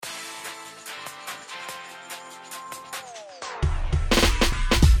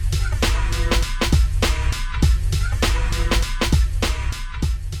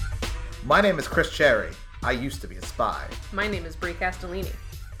My name is Chris Cherry. I used to be a spy. My name is Brie Castellini.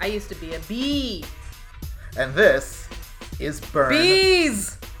 I used to be a bee. And this is Burn.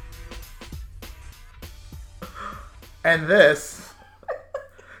 Bees! And this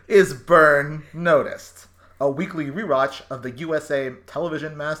is Burn Noticed, a weekly rewatch of the USA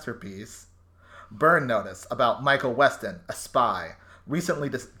television masterpiece, Burn Notice, about Michael Weston, a spy, recently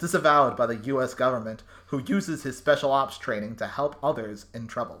disavowed by the US government, who uses his special ops training to help others in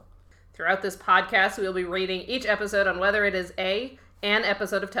trouble. Throughout this podcast, we will be rating each episode on whether it is A, an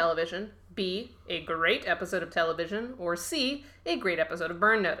episode of television, B, a great episode of television, or C, a great episode of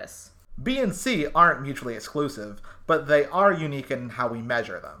Burn Notice. B and C aren't mutually exclusive, but they are unique in how we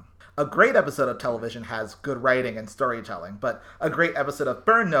measure them. A great episode of television has good writing and storytelling, but a great episode of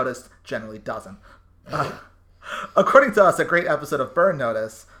Burn Notice generally doesn't. According to us, a great episode of Burn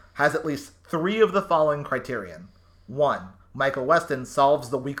Notice has at least 3 of the following criterion. 1. Michael Weston solves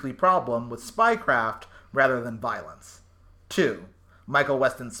the weekly problem with spycraft rather than violence. 2. Michael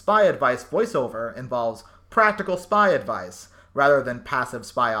Weston's spy advice voiceover involves practical spy advice rather than passive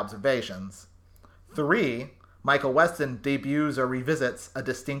spy observations. 3. Michael Weston debuts or revisits a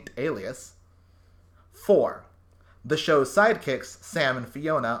distinct alias. 4. The show's sidekicks, Sam and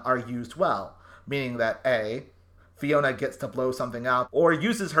Fiona, are used well, meaning that A. Fiona gets to blow something up, or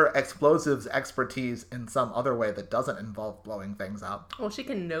uses her explosives expertise in some other way that doesn't involve blowing things up. Well, she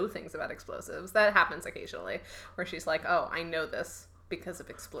can know things about explosives. That happens occasionally, where she's like, oh, I know this because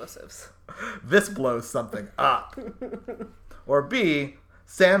of explosives. This blows something up. Or B.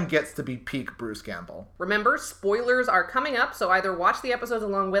 Sam gets to be peak Bruce Campbell. Remember, spoilers are coming up, so either watch the episodes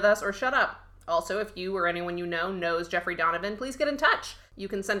along with us or shut up. Also, if you or anyone you know knows Jeffrey Donovan, please get in touch. You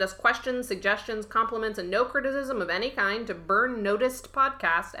can send us questions, suggestions, compliments, and no criticism of any kind to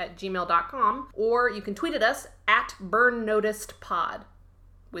burnnoticedpodcast@gmail.com, or you can tweet at us at burnnoticedpod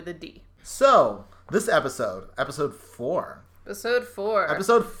with a D. So, this episode 4. Episode 4.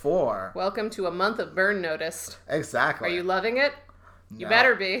 Episode 4. Welcome to a month of Burn Noticed. Exactly. Are you loving it? You No.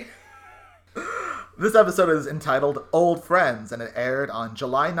 better be. This episode is entitled Old Friends, and it aired on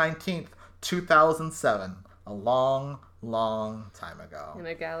July 19th, 2007. A long time ago. In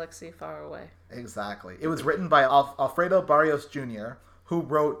a galaxy far away. Exactly. It was written by Alfredo Barrios Jr., who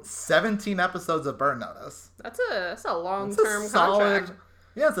wrote 17 episodes of Burn Notice. That's a long-term It's a solid, contract.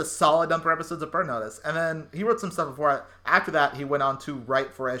 yeah, it's a solid number of episodes of Burn Notice. And then he wrote some stuff before. After that, he went on to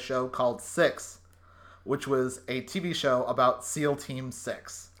write for a show called Six, which was a TV show about SEAL Team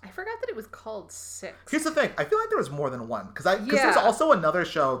 6. I forgot that it was called Six. Here's the thing. I feel like there was more than one. Because Yeah. there's also another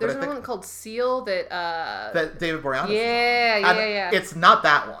show that There's I think one called Seal that David Boreanaz is Yeah. on. It's not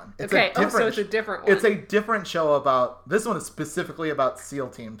that one. It's Okay, a different, so it's a different one. It's a different show about... This one is specifically about SEAL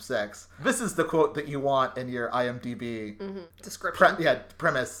Team 6. This is the quote that you want in your IMDb description.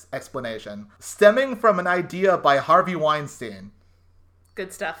 premise explanation. Stemming from an idea by Harvey Weinstein.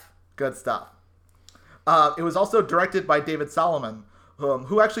 Good stuff. Good stuff. It was also directed by David Solomon,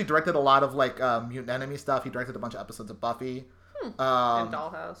 who actually directed a lot of Mutant Enemy stuff. He directed a bunch of episodes of Buffy. And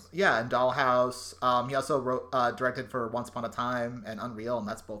Dollhouse. Yeah, and Dollhouse. He also directed for Once Upon a Time and Unreal, and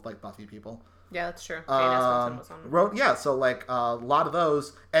that's both Buffy people. Yeah, that's true. Jane Espenson was on. A lot of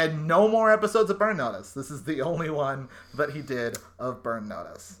those, and no more episodes of Burn Notice. This is the only one that he did of Burn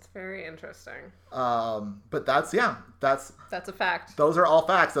Notice. It's very interesting. But that's a fact. Those are all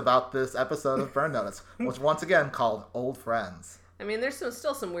facts about this episode of Burn Notice, which once again called Old Friends. I mean, there's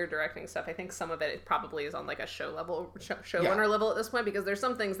still some weird directing stuff. I think some of it probably is on a showrunner level at this point, because there's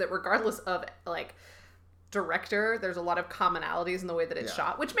some things that, regardless of director, there's a lot of commonalities in the way that it's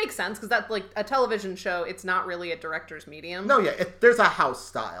shot, which makes sense because that's a television show. It's not really a director's medium. No, yeah, there's a house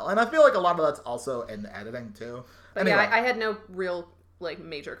style, and I feel like a lot of that's also in the editing too. But anyway. I had no real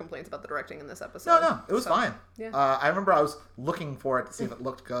major complaints about the directing in this episode. No, it was fine. Yeah. I remember I was looking for it to see if it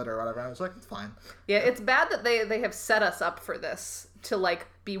looked good or whatever. I was like, it's fine. Yeah, it's bad that they have set us up for this to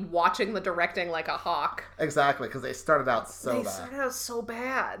be watching the directing like a hawk. Exactly, because they started out so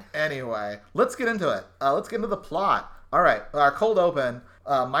bad. Anyway, let's get into it. Let's get into the plot. All right, our cold open.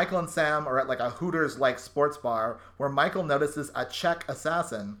 Michael and Sam are at a Hooters-like sports bar where Michael notices a Czech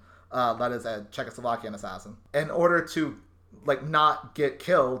assassin. That is a Czechoslovakian assassin. In order to not get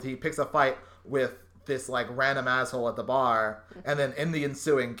killed, he picks a fight with this random asshole at the bar, and then in the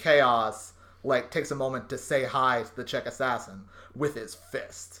ensuing chaos takes a moment to say hi to the Czech assassin with his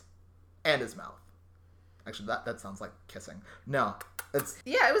fist and his mouth. Actually, that sounds like kissing. No, it's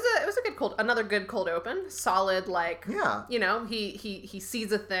it was another good cold open. Solid, he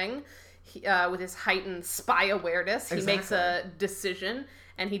sees a thing with his heightened spy awareness. He makes a decision,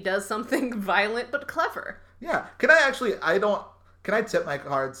 and he does something violent but clever. Yeah. Can I actually, Can I tip my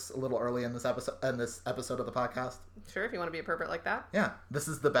cards a little early in this episode of the podcast? Sure, if you want to be a pervert like that. Yeah, this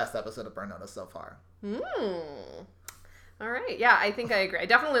is the best episode of Burn Notice so far. All right. Yeah, I think I agree. I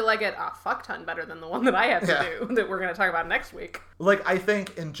definitely like it a fuck ton better than the one that I have to do that we're going to talk about next week. Like, I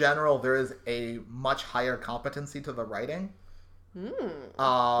think in general there is a much higher competency to the writing. Do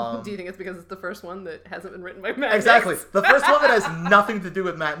you think it's because it's the first one that hasn't been written by Matt Exactly. Nix? The first one that has nothing to do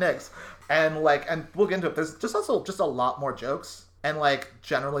with Matt Nix. And we'll get into it. There's just also just a lot more jokes. And, like,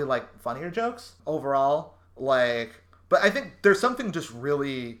 generally, like, funnier jokes overall. Like, but I think there's something just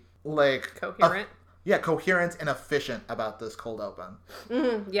really, like... Coherent? Coherent and efficient about this cold open.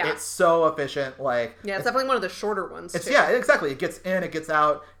 Yeah. It's so efficient, like... Yeah, it's definitely one of the shorter ones, too. Yeah, exactly. It gets in, it gets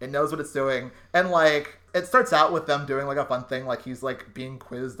out, it knows what it's doing. And, like, it starts out with them doing, like, a fun thing. Like, he's, like, being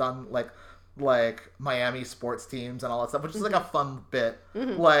quizzed on, like Miami sports teams and all that stuff, which is, like, a fun bit.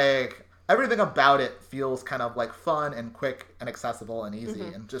 Like... Everything about it feels kind of, like, fun and quick and accessible and easy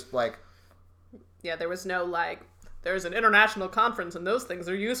and just, like... Yeah, there was no, like, there's an international conference and those things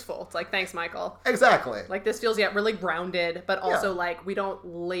are useful. It's like, thanks, Michael. Exactly. Like, this feels, really grounded, but also, like, we don't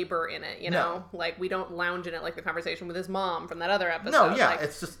labor in it, you know? Like, we don't lounge in it like the conversation with his mom from that other episode. No, yeah, like,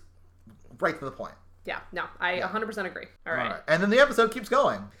 it's just right to the point. Yeah, no, I 100% agree. All right. And then the episode keeps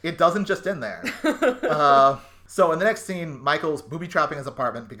going. It doesn't just end there. So in the next scene, Michael's booby-trapping his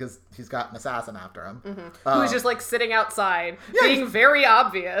apartment because he's got an assassin after him. Who's just, like, sitting outside, being very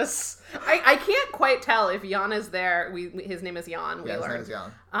obvious. I can't quite tell if Jan is there. His name is Jan, we learned. His name is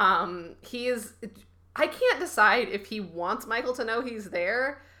Jan. I can't decide if he wants Michael to know he's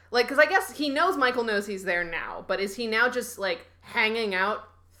there. Like, because I guess he knows Michael knows he's there now, but is he now just, like, hanging out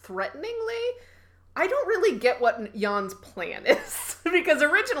threateningly? I don't really get what Jan's plan is. Because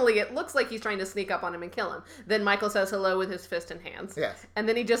originally it looks like he's trying to sneak up on him and kill him. Then Michael says hello with his fist in hands. Yes. And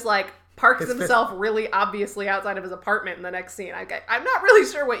then he just, like, parks himself really obviously outside of his apartment in the next scene. I'm not really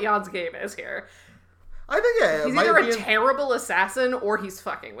sure what Jan's game is here. I think, he's either a terrible assassin or he's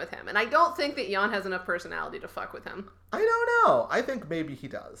fucking with him. And I don't think that Jan has enough personality to fuck with him. I don't know. I think maybe he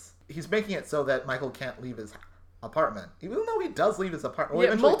does. He's making it so that Michael can't leave his apartment, even though he does leave his apartment.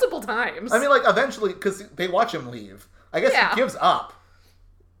 Well, multiple times. I mean, like, eventually, because they watch him leave. I guess he gives up.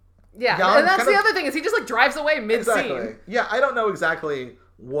 Yeah, and that's the other thing, is he just, like, drives away mid-scene. Exactly. Yeah, I don't know exactly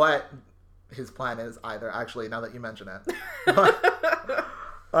what his plan is either, actually, now that you mention it.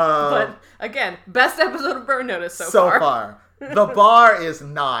 But again, best episode of Burn Notice so far. So far. The bar is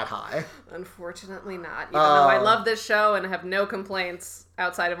not high. Unfortunately not, even though I love this show and have no complaints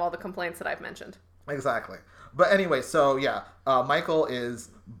outside of all the complaints that I've mentioned. Exactly. But anyway, so yeah, Michael is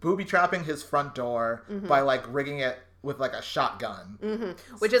booby-trapping his front door by, like, rigging it with, like, a shotgun.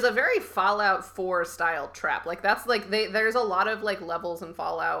 Which is a very Fallout 4 style trap. Like, that's, like, there's a lot of, like, levels in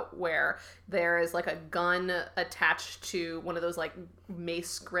Fallout where there is, like, a gun attached to one of those, like,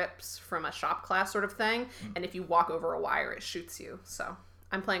 mace grips from a shop class sort of thing. And if you walk over a wire, it shoots you. So...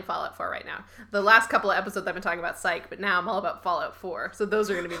 I'm playing Fallout 4 right now. The last couple of episodes I've been talking about Psych, but now I'm all about Fallout 4. So those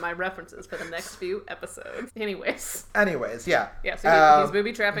are going to be my references for the next few episodes. Anyways, yeah. Yeah, so he's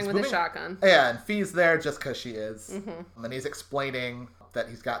booby-trapping with his shotgun. Yeah, and Fee's there just because she is. And he's explaining that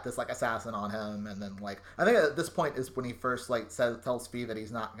he's got this, like, assassin on him. And then, like, I think at this point is when he first, like, tells Fee that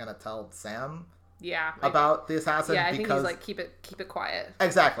he's not going to tell Sam about the assassin. Yeah, I think he's like, keep it quiet.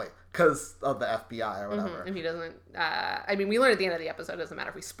 Exactly. Because of the FBI or whatever. And he doesn't, I mean, we learn at the end of the episode, it doesn't matter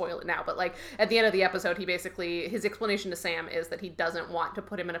if we spoil it now, but, like, at the end of the episode, he basically, his explanation to Sam is that he doesn't want to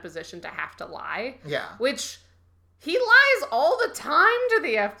put him in a position to have to lie. Yeah. Which, he lies all the time to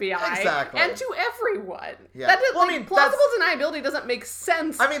the FBI. Exactly. And to everyone. Yeah. That does, plausible deniability doesn't make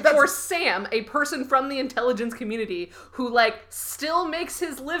sense for Sam, a person from the intelligence community who, like, still makes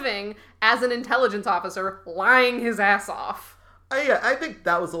his living as an intelligence officer, lying his ass off. Yeah, I think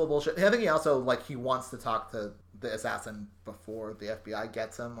that was a little bullshit. I think he also, like, he wants to talk to the assassin before the FBI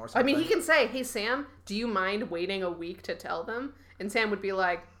gets him or something. I mean, he can say, hey, Sam, do you mind waiting a week to tell them? And Sam would be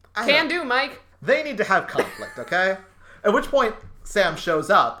like, can do, Mike. They need to have conflict, okay? At which point, Sam shows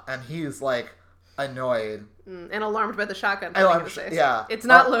up, and he's, like, annoyed. And alarmed by the shotgun. Yeah. It's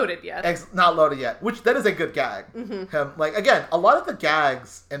not loaded yet. Not loaded yet. Which, that is a good gag. Him, like, again, a lot of the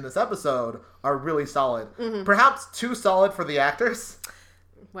gags in this episode are really solid. Perhaps too solid for the actors.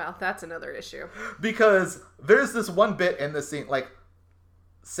 Well, that's another issue. Because there's this one bit in this scene, like,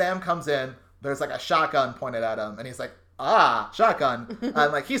 Sam comes in, there's, like, a shotgun pointed at him, and he's like, shotgun.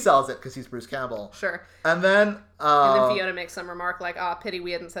 And, like, he sells it because he's Bruce Campbell. Sure. And then Fiona makes some remark like, pity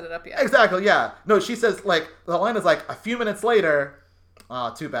we hadn't set it up yet. Exactly, yeah. No, she says, like, the line is, like, a few minutes later,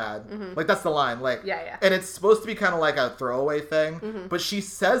 too bad. Like, that's the line. Like, yeah. And it's supposed to be kind of like a throwaway thing, but she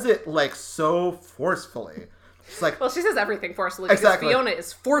says it, like, so forcefully. She's like, well, she says everything forcefully because exactly. Fiona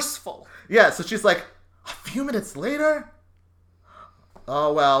is forceful. Yeah, so she's like, a few minutes later?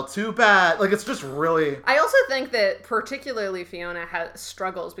 Oh, well, too bad. Like, it's just really... I also think that particularly Fiona has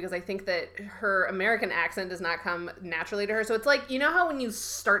struggles because I think that her American accent does not come naturally to her. So it's like, you know how when you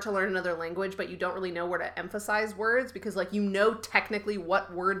start to learn another language, but you don't really know where to emphasize words because, like, you know technically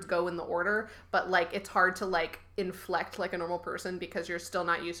what words go in the order, but, like, it's hard to, like, inflect like a normal person because you're still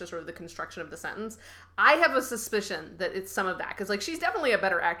not used to sort of the construction of the sentence. I have a suspicion that it's some of that because, like, she's definitely a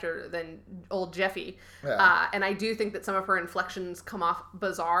better actor than old Jeffy. Yeah. And I do think that some of her inflections come off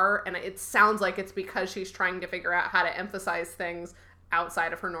bizarre, and it sounds like it's because she's trying to figure out how to emphasize things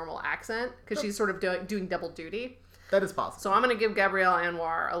outside of her normal accent because she's sort of doing double duty. That is possible. So I'm going to give Gabrielle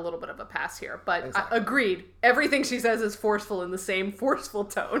Anwar a little bit of a pass here, but exactly. Agreed. Everything she says is forceful in the same forceful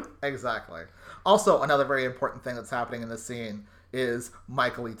tone. Exactly. Also, another very important thing that's happening in this scene is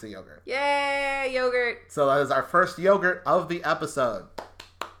Michael eats a yogurt. Yay, yogurt. So that is our first yogurt of the episode.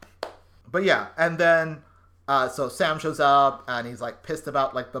 But yeah, and then, so Sam shows up, and he's, like, pissed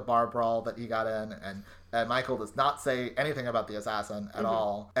about, like, the bar brawl that he got in, and Michael does not say anything about the assassin at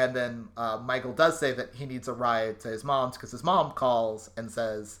all. And then Michael does say that he needs a ride to his mom's, because his mom calls and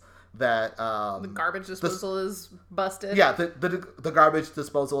says that... the garbage disposal is busted. Yeah, the garbage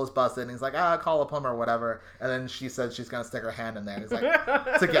disposal is busted, and he's like, call a plumber or whatever. And then she says she's going to stick her hand in there, and he's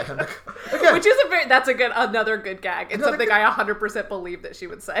like, to get him to... Again, which is another good gag. It's something I 100% believe that she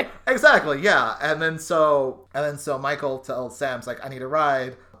would say. Exactly, yeah. And then so Michael tells Sam's like, I need a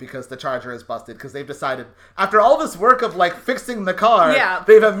ride because the charger is busted, because they've decided, after all this work of, like, fixing the car,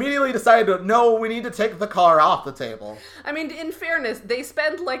 they've immediately decided, no, we need to take the car off the table. I mean, in fairness, they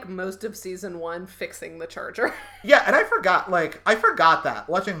spend, like, most of season 1 fixing the charger. Yeah, and I forgot that.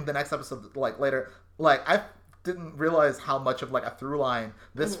 Watching the next episode, like, later, like, I didn't realize how much of, like, a through line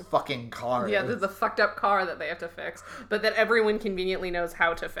this fucking car is. Yeah, the fucked up car that they have to fix, but that everyone conveniently knows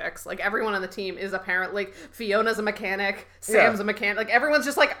how to fix. Like, everyone on the team is apparently, like, Fiona's a mechanic, Sam's a mechanic, like, everyone's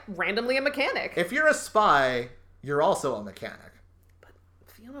just, like, randomly a mechanic. If you're a spy, you're also a mechanic. But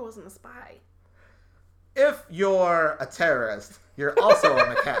Fiona wasn't a spy. If you're a terrorist, you're also a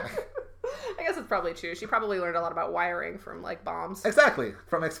mechanic. I guess it's probably true. She probably learned a lot about wiring from, like, bombs. Exactly,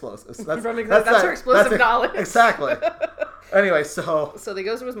 from explosives. That's her explosive knowledge. Exactly. Anyway, so he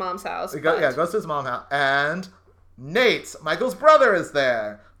goes to his mom's house. Goes to his mom's house, and Nate, Michael's brother, is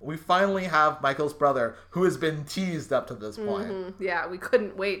there. We finally have Michael's brother, who has been teased up to this point. Mm-hmm. Yeah, we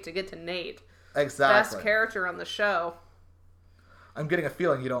couldn't wait to get to Nate. Exactly. Best character on the show. I'm getting a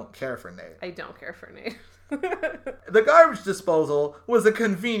feeling you don't care for Nate. I don't care for Nate. The garbage disposal was a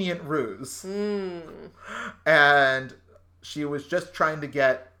convenient ruse. And she was just trying to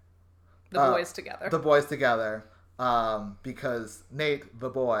get the boys together. Because Nate, the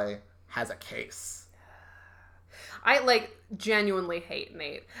boy, has a case. I, like, genuinely hate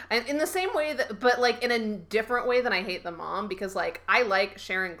Nate. And in the same way that, but, like, in a different way than I hate the mom, because, like, I like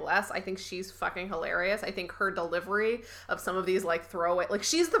Sharon Gless. I think she's fucking hilarious. I think her delivery of some of these, like, throwaway, like,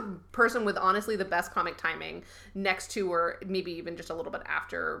 she's the person with, honestly, the best comic timing next to her, maybe even just a little bit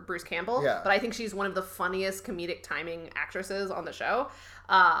after Bruce Campbell. Yeah. But I think she's one of the funniest comedic timing actresses on the show.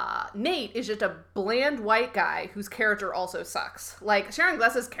 Nate is just a bland white guy whose character also sucks. Like, Sharon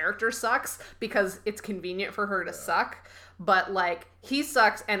Gless's character sucks because it's convenient for her to suck, but, like, he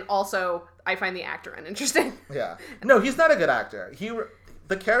sucks, and also I find the actor uninteresting. Yeah. No, he's not a good actor.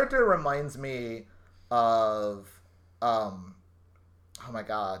 The character reminds me of, oh my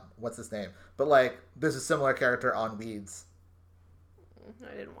god, what's his name? But, like, there's a similar character on Weeds.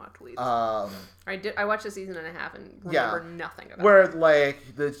 I didn't watch Weeds. I watched a season and a half and remember nothing about it. Where, like,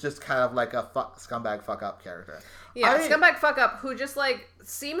 it's just kind of like a scumbag fuck up character. Yeah, scumbag fuck up who just, like,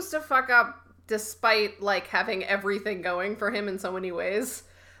 seems to fuck up despite, like, having everything going for him in so many ways.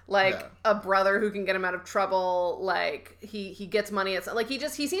 Like, a brother who can get him out of trouble, like, he gets money. Like, he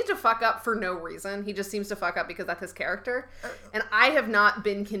seems to fuck up for no reason. He just seems to fuck up because that's his character. And I have not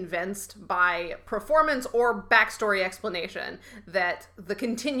been convinced by performance or backstory explanation that the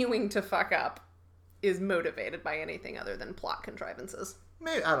continuing to fuck up is motivated by anything other than plot contrivances.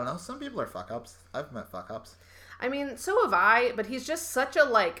 Maybe, I don't know. Some people are fuck ups. I've met fuck ups. I mean, so have I, but he's just such a,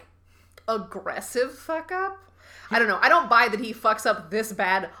 like, aggressive fuck up. I don't know. I don't buy that he fucks up this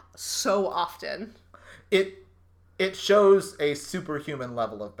bad so often. It it shows a superhuman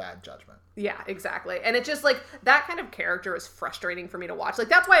level of bad judgment. Yeah, exactly. And it just, like, that kind of character is frustrating for me to watch. Like,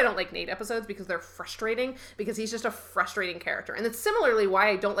 that's why I don't like Nate episodes, because they're frustrating, because he's just a frustrating character. And it's similarly why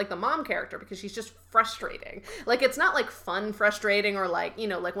I don't like the mom character, because she's just frustrating. Like, it's not, like, fun frustrating or, like, you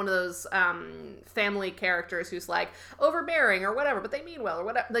know, like one of those family characters who's, like, overbearing or whatever, but they mean well or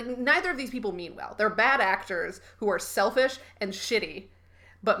whatever. Like, neither of these people mean well. They're bad actors who are selfish and shitty.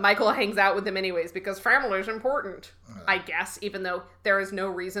 But Michael hangs out with them anyways because family is important, I guess, even though there is no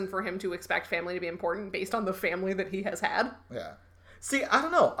reason for him to expect family to be important based on the family that he has had. Yeah. See, I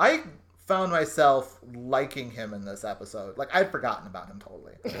don't know. I found myself liking him in this episode. Like, I'd forgotten about him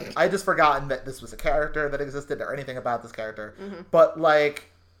totally. I'd just forgotten that this was a character that existed or anything about this character. Mm-hmm. But,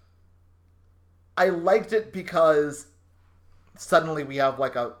 like, I liked it because suddenly we have,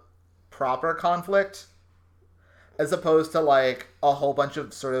 like, a proper conflict. As opposed to, like, a whole bunch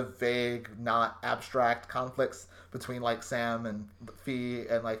of sort of vague, not abstract conflicts between, like, Sam and Fee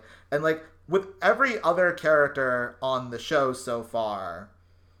and, like, with every other character on the show so far,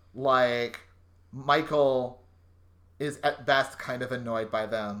 like, Michael is at best kind of annoyed by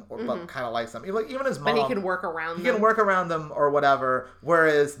them, or but kind of likes them. Like, even his mom. But he can work around them. He can work around them or whatever,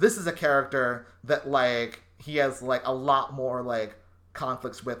 whereas this is a character that, like, he has, like, a lot more, like,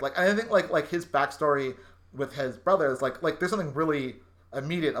 conflicts with. Like, I think, like his backstory with his brothers, like there's something really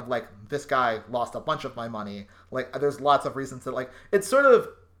immediate of, like, this guy lost a bunch of my money. Like, there's lots of reasons that, like, it's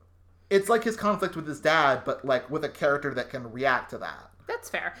like his conflict with his dad, but, like, with a character that can react to that. That's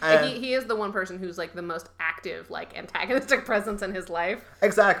fair. And he is the one person who's, like, the most active, like, antagonistic presence in his life.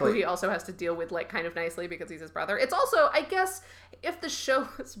 Exactly. Who he also has to deal with, like, kind of nicely because he's his brother. It's also, I guess, if the show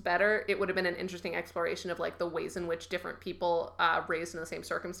was better, it would have been an interesting exploration of, like, the ways in which different people raised in the same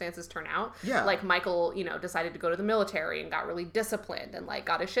circumstances turn out. Yeah. Like, Michael, you know, decided to go to the military and got really disciplined and, like,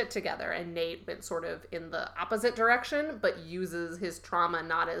 got his shit together. And Nate went sort of in the opposite direction, but uses his trauma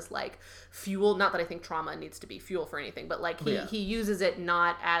not as, like, fuel. Not that I think trauma needs to be fuel for anything, but, like, he uses it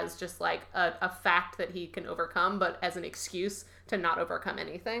not as just, like, a fact that he can overcome, but as an excuse to not overcome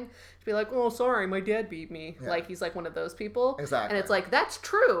anything. To be like, oh, sorry, my dad beat me. Yeah. Like, he's, like, one of those people. Exactly. And it's like, that's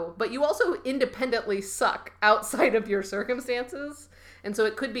true, but you also independently suck outside of your circumstances. And so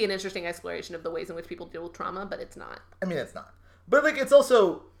it could be an interesting exploration of the ways in which people deal with trauma, but it's not. I mean, it's not. But, like, it's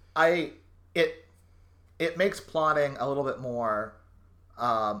also, it makes plotting a little bit more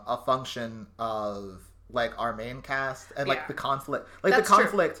a function of, like, our main cast and, like, the conflict. Like, that's the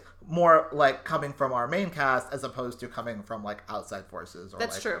conflict true. More, like, coming from our main cast as opposed to coming from, like, outside forces. Or,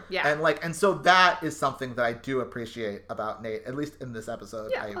 that's like, true, yeah. And, like, and so that is something that I do appreciate about Nate, at least in this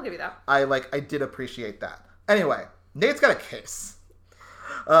episode. Yeah, I'll give you that. I did appreciate that. Anyway, Nate's got a case.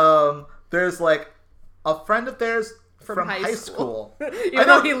 There's, like, a friend of theirs from high school. Even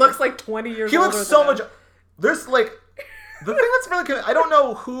though he looks like 20 years older. He looks so much... There's, like... The thing that's really... I don't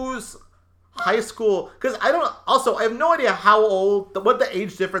know who's... high school, because I have no idea how old, what the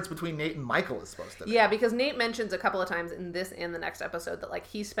age difference between Nate and Michael is supposed to be. Yeah, because Nate mentions a couple of times in this and the next episode that, like,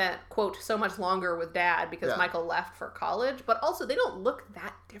 he spent, quote, so much longer with Dad because Michael left for college, but also they don't look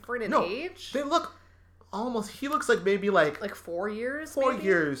that different in age. They look almost, he looks like maybe like 4 years? 4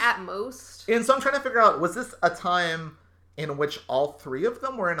 years. At most. And so I'm trying to figure out, was this a time in which all three of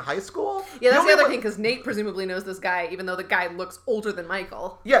them were in high school? Yeah, that's the other thing, because Nate presumably knows this guy, even though the guy looks older than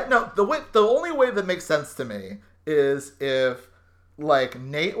Michael. Yeah, no, the only way that makes sense to me is if, like,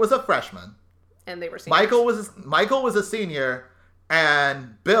 Nate was a freshman. And they were seniors. Michael was a senior,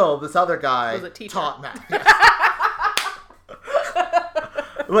 and Bill, this other guy, was a teacher. Taught math. Yes.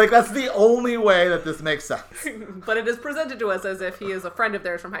 Like, that's the only way that this makes sense. But it is presented to us as if he is a friend of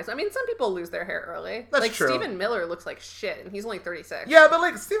theirs from high school. I mean, some people lose their hair early. That's true. Stephen Miller looks like shit, and he's only 36. Yeah, but,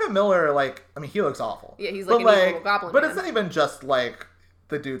 like, Stephen Miller, like, I mean, he looks awful. Yeah, he's like an evil goblin But man. it's not even just, like,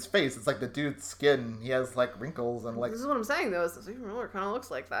 the dude's face. It's, like, the dude's skin. He has, like, wrinkles and, like... This is what I'm saying, though, is that Stephen Miller kind of looks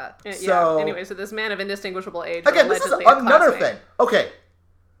like that. So... Yeah, anyway, so this man of indistinguishable age... Again, this is another thing. Okay.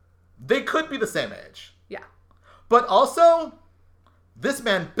 They could be the same age. Yeah. But also, this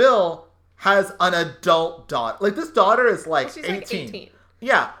man, Bill... has an adult daughter. Like, this daughter is, like, she's 18. Like 18.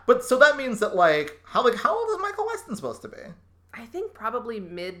 Yeah, but so that means that, like, how old is Michael Weston supposed to be? I think probably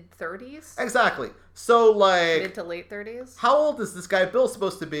mid-30s. Exactly. So, like... mid to late 30s. How old is this guy Bill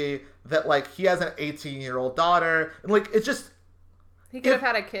supposed to be that, like, he has an 18-year-old daughter? And, like, it's just... He could have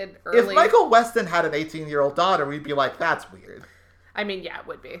had a kid early. If Michael Weston had an 18-year-old daughter, we'd be like, that's weird. I mean, yeah, it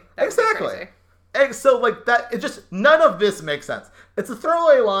would be. That Exactly. Would be crazy. And so, like, that, it just, none of this makes sense. It's a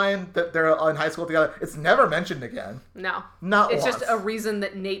throwaway line that they're in high school together. It's never mentioned again. No. Not It's once. just a reason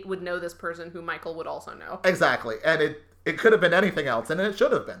that Nate would know this person who Michael would also know. Exactly. And It could have been anything else, and it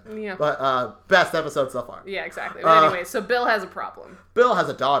should have been. Yeah. But best episode so far. Yeah, exactly. But anyway, so Bill has a problem. Bill has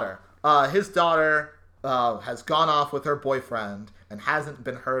a daughter. His daughter has gone off with her boyfriend and hasn't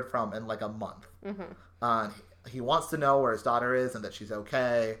been heard from in like a month. He wants to know where his daughter is and that she's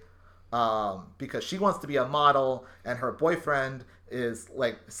okay, because she wants to be a model, and her boyfriend is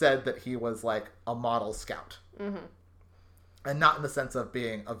like said that he was like a model scout, and not in the sense of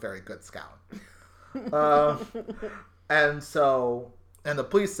being a very good scout. And the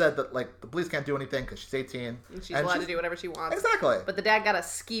police said that, like, the police can't do anything because she's 18. And she's allowed to do whatever she wants. Exactly. But the dad got a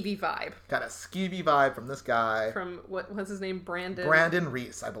skeevy vibe. Got a skeevy vibe from this guy. From, what's his name? Brandon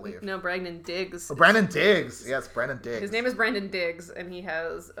Reese, I believe. No, Brandon Diggs. Oh, Brandon Diggs. Yes, Brandon Diggs. His name is Brandon Diggs, and he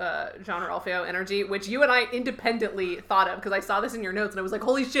has Jean-Ralphio energy, which you and I independently thought of, because I saw this in your notes, and I was like,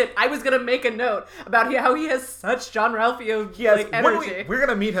 holy shit, I was going to make a note about how he has such Jean-Ralphio energy. We're going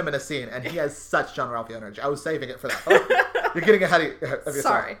to meet him in a scene, and he has such Jean-Ralphio energy. I was saving it for that. You're getting ahead of yourself.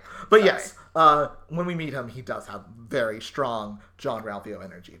 Sorry. But yes, when we meet him, he does have very strong Jean-Ralphio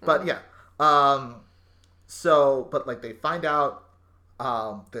energy. But yeah. But like they find out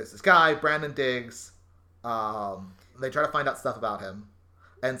there's this guy, Brandon Diggs. They try to find out stuff about him.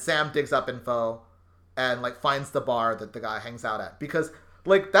 And Sam digs up info and like finds the bar that the guy hangs out at. Because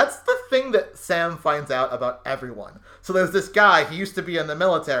like that's the thing that Sam finds out about everyone. So there's this guy, he used to be in the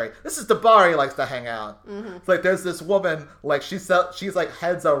military. This is the bar he likes to hang out. It's like there's this woman, like she's like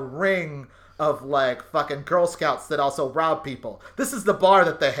heads a ring of like fucking Girl Scouts that also rob people. This is the bar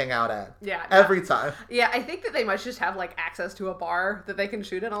that they hang out at. Yeah. Every time. Yeah, I think that they must just have like access to a bar that they can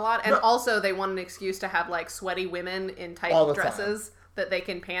shoot in a lot. And also they want an excuse to have like sweaty women in tight dresses that they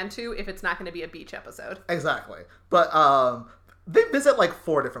can pan to if it's not going to be a beach episode. Exactly. But they visit like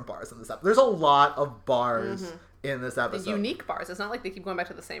 4 different bars in this episode. There's a lot of bars in this episode. Unique bars. It's not like they keep going back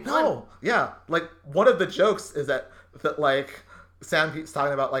to the same one. No, yeah. Like one of the jokes is that like Sam keeps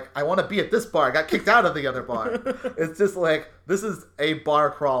talking about like, I want to be at this bar. I got kicked out of the other bar. It's just like, this is a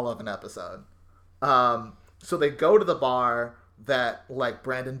bar crawl of an episode. So they go to the bar that like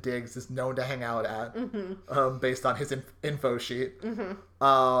Brandon Diggs is known to hang out at, based on his info sheet.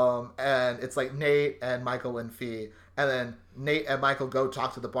 And it's like Nate and Michael and Fee. And then Nate and Michael go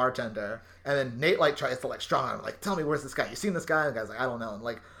talk to the bartender. And then Nate like tries to like strong arm, like, tell me, where's this guy? You seen this guy? And the guy's like, I don't know.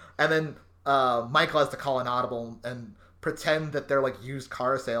 And then Michael has to call an audible and pretend that they're like used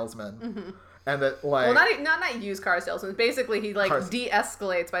car salesmen. And that like, well, not used car salesman. Basically, he like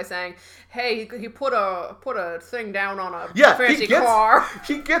de-escalates by saying, "Hey, he put a thing down on a fancy car."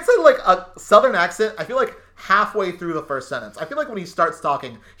 He gets in like a southern accent. I feel like halfway through the first sentence. I feel like when he starts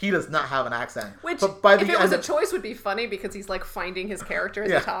talking, he does not have an accent. Which, but by the if it was a choice, would be funny because he's like finding his character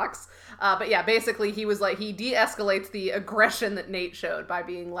as he talks. But yeah, basically he was like, he de-escalates the aggression that Nate showed by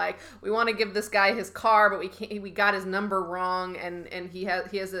being like, we want to give this guy his car, but we got his number wrong, and he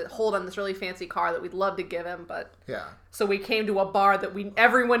has a hold on this really fancy car that we'd love to give him, but so we came to a bar that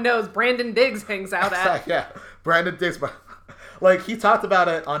everyone knows Brandon Diggs hangs out at. Yeah, Brandon Diggs. Like, he talked about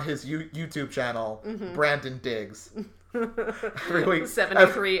it on his YouTube channel, Brandon Diggs. Every week.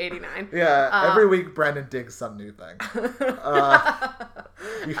 7389. Yeah, every week Brandon digs some new thing.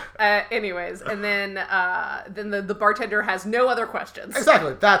 Anyways, and then the bartender has no other questions.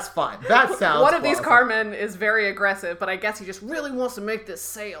 Exactly, that's fine. That sounds One of these carmen is very aggressive, but I guess he just really wants to make this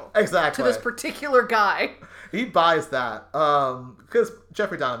sale. Exactly. To this particular guy. He buys that, because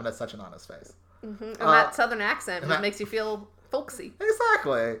Jeffrey Donovan has such an honest face. And that southern accent makes you feel folksy.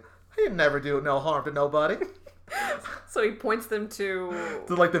 Exactly. He'd never do no harm to nobody. So he points them to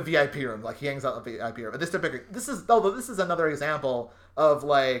like the VIP room. Like he hangs out in the VIP room. This is another example of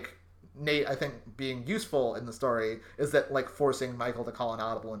like Nate, I think, being useful in the story is that like forcing Michael to call an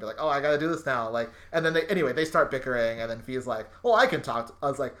audible and be like, oh, I gotta do this now. Like, and then they start bickering, and then Fee's like, well, I can talk. I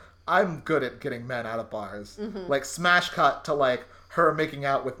was like, I'm good at getting men out of bars. Like smash cut to like her making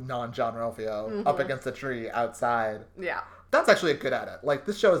out with non-Jean-Ralphio up against a tree outside. Yeah. That's actually a good edit. Like,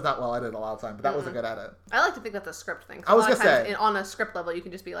 this show is not well edited a lot of time, but that was a good edit. I like to think that's a script thing. I was going to say. On a script level, you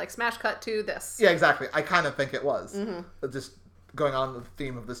can just be like, smash cut to this. Yeah, exactly. I kind of think it was. Just going on the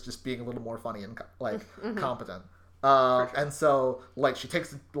theme of this just being a little more funny and, like, competent. Sure. And so, like, she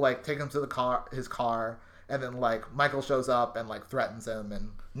takes him to his car, and then, like, Michael shows up and, like, threatens him, and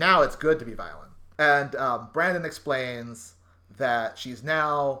now it's good to be violent. And Brandon explains that she's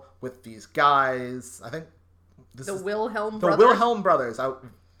now with these guys, I think... Wilhelm brothers.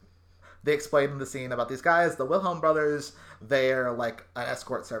 they explain in the scene about these guys, the Wilhelm brothers. They're like an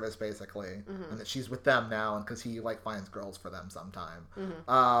escort service basically, and that she's with them now, and because he like finds girls for them sometime.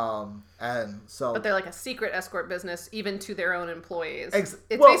 And so, but they're like a secret escort business, even to their own employees. It's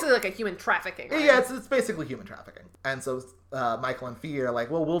well, basically like a human trafficking. Right? Yeah, it's basically human trafficking. And so Michael and Fee are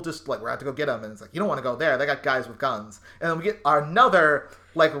like, well, we'll just like we're going to go get them, and it's like you don't want to go there. They got guys with guns, and then we get another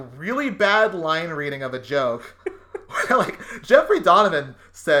like really bad line reading of a joke. Where, like Jeffrey Donovan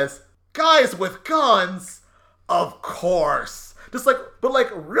says, "Guys with guns." Of course. Just like, but like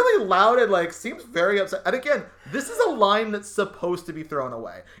really loud and like seems very upset. And again, this is a line that's supposed to be thrown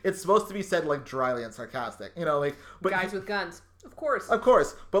away. It's supposed to be said like dryly and sarcastic, you know, like. But guys with guns, of course. Of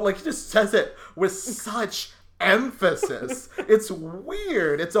course, but like he just says it with such emphasis. It's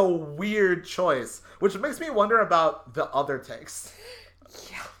weird. It's a weird choice, which makes me wonder about the other takes.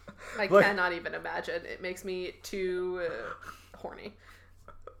 Yeah, I cannot even imagine. It makes me too horny.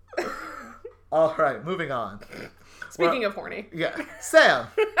 All right, moving on. Speaking of horny. Yeah. Sam.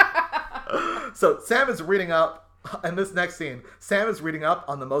 So Sam is reading up, in this next scene, Sam is reading up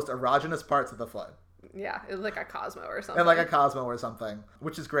on the most erogenous parts of the Flood. Yeah, it's like a Cosmo or something. And like a Cosmo or something,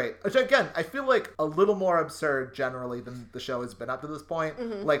 which is great. Which again, I feel like a little more absurd generally than the show has been up to this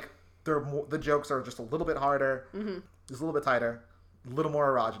point. Like, the jokes are just a little bit harder, just a little bit tighter, a little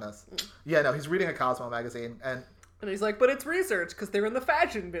more erogenous. Yeah, no, he's reading a Cosmo magazine, and he's like, but it's research, because they're in the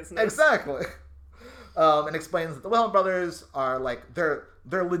fashion business. Exactly. And explains that the Wilhelm brothers are like, their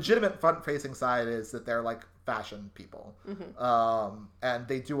legitimate front-facing side is that they're like fashion people. And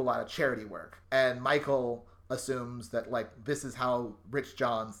they do a lot of charity work. And Michael assumes that like this is how rich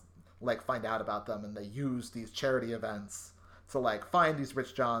Johns like find out about them, and they use these charity events to like find these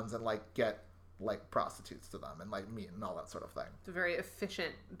rich Johns and like get like prostitutes to them and like meet and all that sort of thing. It's a very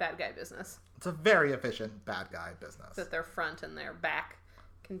efficient bad guy business. It's a very efficient bad guy business. That their front and their back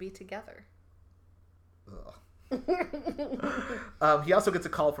can be together. He also gets a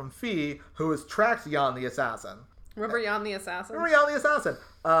call from Fee, who has tracked Jan the Assassin. Remember Jan the Assassin?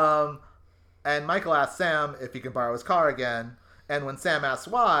 And Michael asks Sam if he can borrow his car again. And when Sam asks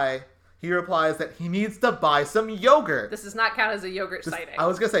why, he replies that he needs to buy some yogurt. This does not count as a yogurt sighting. I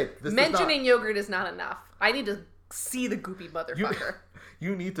was going to say, this mentioning yogurt is not enough. I need to see the goopy motherfucker.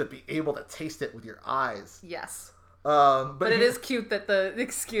 You need to be able to taste it with your eyes. Yes. But it is cute that the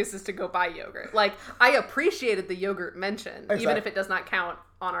excuse is to go buy yogurt. Like, I appreciated the yogurt mention, even if it does not count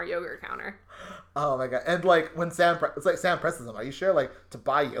on our yogurt counter. Oh my god! And like when Sam presses him, "Are you sure? Like to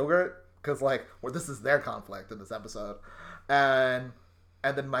buy yogurt? Because like this is their conflict in this episode." And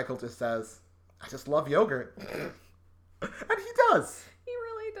then Michael just says, "I just love yogurt," and he does. He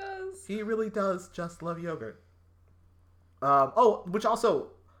really does. He really does just love yogurt. Which also,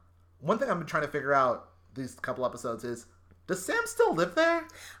 one thing I've been trying to figure out these couple episodes is, does Sam still live there?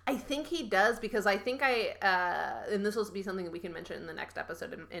 I think he does, because I think and this will be something that we can mention in the next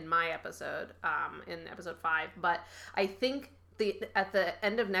episode, in my episode, in episode 5, but I think at the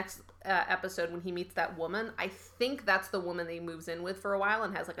end of next episode when he meets that woman, I think that's the woman that he moves in with for a while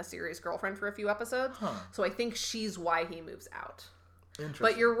and has like a serious girlfriend for a few episodes. So I think she's why he moves out. Interesting.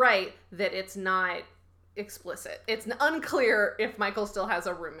 But you're right that it's not explicit. It's unclear if Michael still has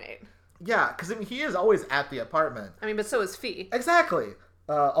a roommate. Yeah, because I mean, he is always at the apartment. I mean, but so is Fee. Exactly.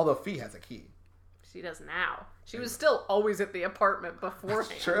 Although Fee has a key. She does now. She was still always at the apartment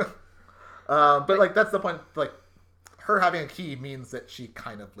beforehand. True. But like that's the point. Like her having a key means that she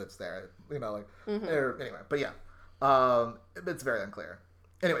kind of lives there. You know, like anyway. But yeah, it's very unclear.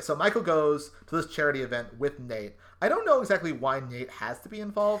 Anyway, so Michael goes to this charity event with Nate. I don't know exactly why Nate has to be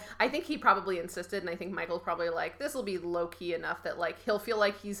involved. I think he probably insisted, and I think Michael's probably like, this will be low-key enough that, like, he'll feel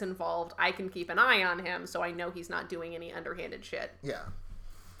like he's involved. I can keep an eye on him, so I know he's not doing any underhanded shit. Yeah.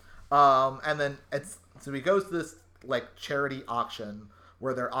 And then so he goes to this, like, charity auction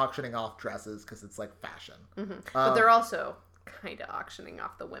where they're auctioning off dresses because it's, like, fashion. But they're also kind of auctioning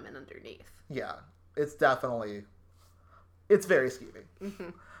off the women underneath. Yeah. It's very skeevy.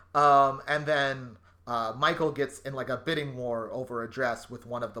 And then Michael gets in like a bidding war over a dress with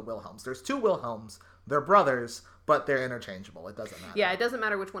one of the Wilhelms. There's 2 Wilhelms. They're brothers, but they're interchangeable. It doesn't matter. Yeah, it doesn't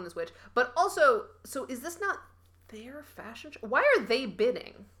matter which one is which. But also, so is this not their fashion show? Why are they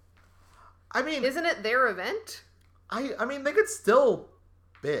bidding? I mean... Isn't it their event? I mean, they could still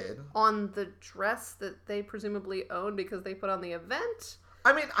bid. On the dress that they presumably own because they put on the event?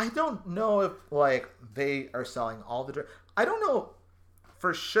 I mean, I don't know if, like, they are selling all the dress. I don't know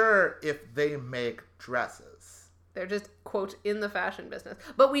for sure if they make dresses. They're just, quote, in the fashion business.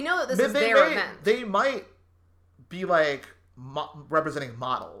 But we know that this is their event. They might be, like, representing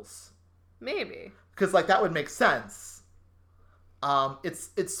models. Maybe. Because, like, that would make sense.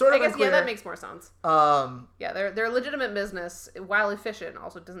 It's sort of I guess unclear. that makes more sense. Yeah, they're a legitimate business, while efficient.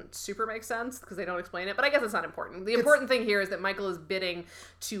 Also, doesn't super make sense because they don't explain it. But I guess it's not important. The important thing here is that Michael is bidding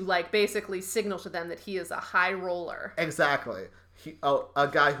to like basically signal to them that he is a high roller. Exactly. A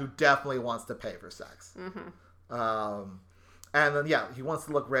guy who definitely wants to pay for sex. And then, yeah, he wants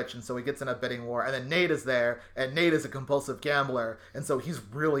to look rich, and so he gets in a bidding war. And then Nate is there, and Nate is a compulsive gambler, and so he's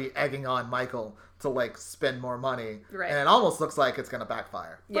really egging on Michael to, like, spend more money. Right. And it almost looks like it's going to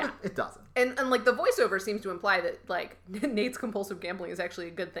backfire. But Yeah. it doesn't. And like the voiceover seems to imply that like Nate's compulsive gambling is actually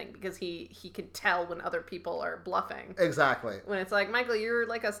a good thing because he can tell when other people are bluffing. Exactly. When it's like, Michael, you're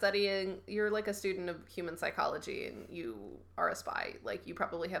like a student of human psychology and you are a spy. Like you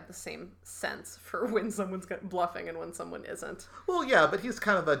probably have the same sense for when someone's bluffing and when someone isn't. Well, yeah, but he's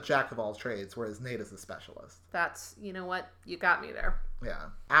kind of a jack of all trades, whereas Nate is a specialist. That's, you know what? You got me there. Yeah.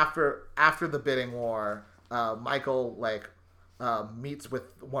 After the bidding war, Michael meets with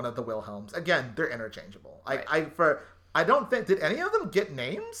one of the Wilhelms. Again, they're interchangeable. Right. I don't think, did any of them get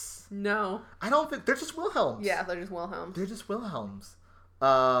names? No. I don't think, they're just Wilhelms. Yeah, they're just Wilhelms. They're just Wilhelms.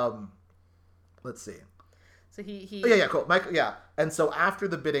 Let's see. So he Oh, yeah, cool. Michael, yeah. And so after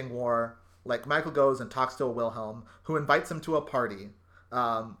the bidding war, like Michael goes and talks to a Wilhelm who invites him to a party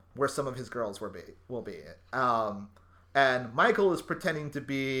where some of his girls will be. And Michael is pretending to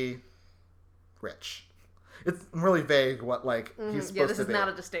be rich. It's really vague what he's supposed to be. Yeah, this is not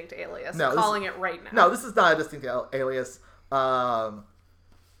a distinct alias. No, Calling it right now. No, this is not a distinct alias.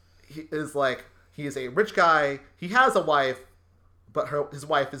 He is a rich guy. He has a wife, but his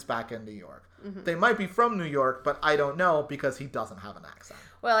wife is back in New York. Mm-hmm. They might be from New York, but I don't know because he doesn't have an accent.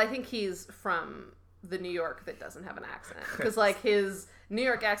 Well, I think he's from the New York that doesn't have an accent. Because like his New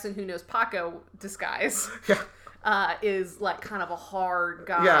York accent, who knows Paco disguise. Yeah. Is like kind of a hard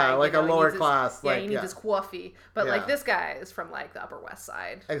guy. Yeah, like a lower class. He needs his coffee. But like this guy is from like the Upper West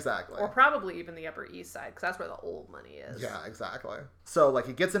Side. Exactly. Or probably even the Upper East Side, because that's where the old money is. Yeah, exactly. So like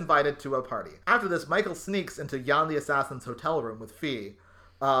he gets invited to a party. After this, Michael sneaks into Jan the Assassin's hotel room with Fee,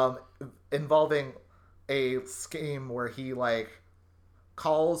 involving a scheme where he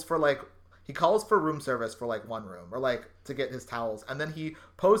calls for room service for like one room, or like to get his towels, and then he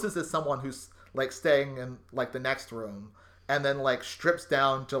poses as someone who's like staying in like the next room, and then like strips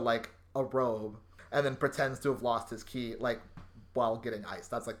down to like a robe, and then pretends to have lost his key like while getting iced.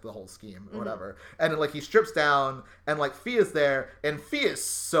 That's like the whole scheme or whatever. And then like he strips down, and like Fee is there, and Fee is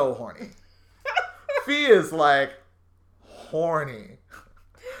so horny. Fee is like horny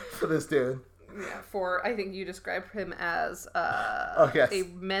for this dude. Yeah, I think you described him as yes. a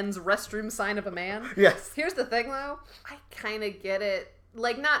men's restroom sign of a man. Yes. Here's the thing though, I kind of get it.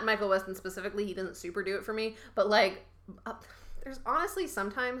 Like, not Michael Weston specifically, he doesn't super do it for me, but like, there's honestly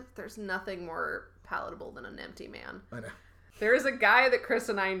sometimes there's nothing more palatable than an empty man. I know. There is a guy that Chris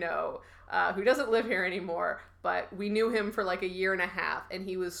and I know who doesn't live here anymore, but we knew him for like a year and a half, and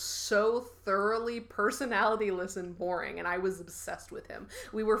he was so thoroughly personality-less and boring, and I was obsessed with him.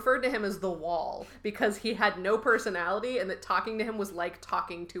 We referred to him as the Wall because he had no personality, and that talking to him was like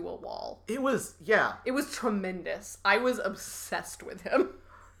talking to a wall. It was, yeah. It was tremendous. I was obsessed with him.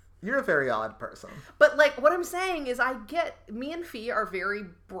 You're a very odd person. But, like, what I'm saying is me and Fee are very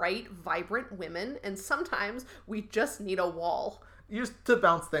bright, vibrant women, and sometimes we just need a wall. Used to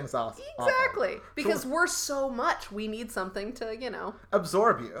bounce things off. Exactly. Because we're so much, we need something to,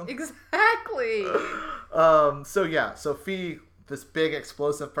 absorb you. Exactly. So Fee, this big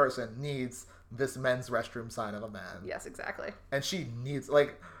explosive person, needs this men's restroom sign of a man. Yes, exactly. And she needs,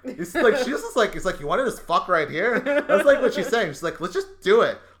 she's just like, it's like, you want to just fuck right here? That's like what she's saying. She's like, let's just do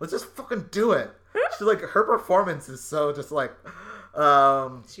it. Let's just fucking do it. She's like, her performance is so just like,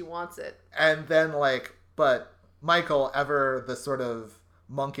 she wants it. And then but Michael, ever the sort of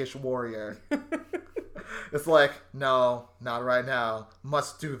monkish warrior, it's like, no, not right now.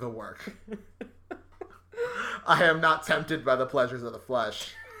 Must do the work. I am not tempted by the pleasures of the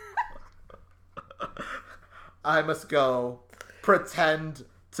flesh. I must go pretend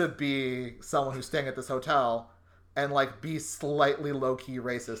to be someone who's staying at this hotel and be slightly low-key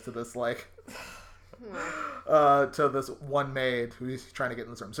racist to this to this one maid who he's trying to get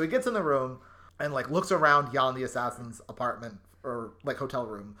in this room. So he gets in the room and looks around Jan the Assassin's apartment or hotel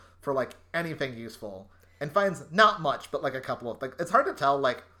room for anything useful, and finds not much, but a couple of it's hard to tell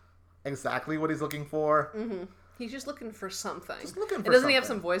exactly what he's looking for. Mm-hmm. He's just looking for something. Just looking for and doesn't something. He have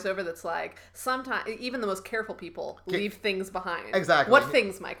some voiceover that's sometimes even the most careful people leave things behind. Exactly. What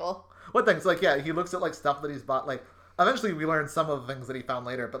things, Michael? What things? He looks at stuff that he's bought. eventually we learn some of the things that he found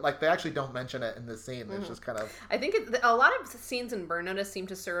later, but like they actually don't mention it in this scene. It's just kind of... I think a lot of scenes in Burn Notice seem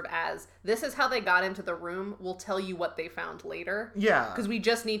to serve as, this is how they got into the room, we'll tell you what they found later. Yeah. Because we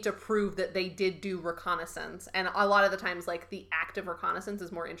just need to prove that they did do reconnaissance. And a lot of the times, like, the act of reconnaissance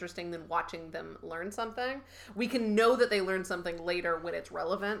is more interesting than watching them learn something. We can know that they learned something later when it's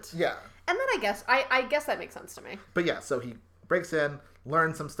relevant. Yeah. And then I guess that makes sense to me. But yeah, so he breaks in,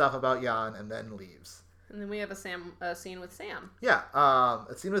 learns some stuff about Jan, and then leaves. And then we have a scene with Sam. Yeah,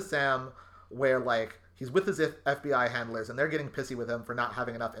 a scene with Sam where, like, he's with his FBI handlers, and they're getting pissy with him for not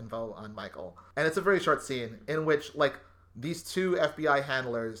having enough info on Michael. And it's a very short scene in which, like, these two FBI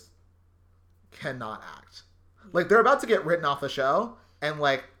handlers cannot act. Like, they're about to get written off the show, and,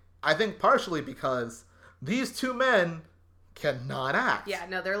 like, I think partially because these two men cannot act. Yeah,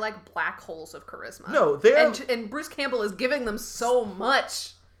 no, they're like black holes of charisma. No, they're... And Bruce Campbell is giving them so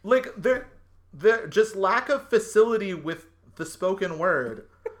much. Like, they're just lack of facility with the spoken word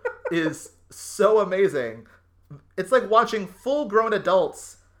is so amazing. It's like watching full-grown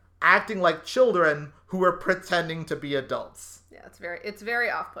adults acting like children who are pretending to be adults. Yeah, it's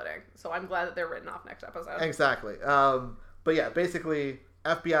very off-putting. So I'm glad that they're written off next episode. Exactly. But yeah, basically,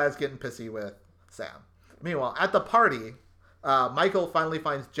 FBI is getting pissy with Sam. Meanwhile, at the party, Michael finally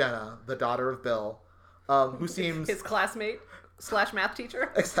finds Jenna, the daughter of Bill, who seems... his classmate / math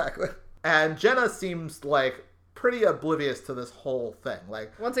teacher. Exactly. And Jenna seems, like, pretty oblivious to this whole thing.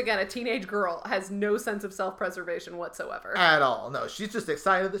 Like, once again, a teenage girl has no sense of self-preservation whatsoever. At all. No, she's just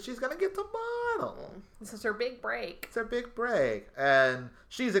excited that she's going to get to model. This is her big break. It's her big break. And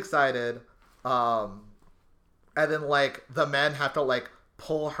she's excited. And then, like, the men have to, like,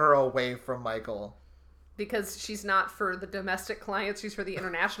 pull her away from Michael. Because she's not for the domestic clients, she's for the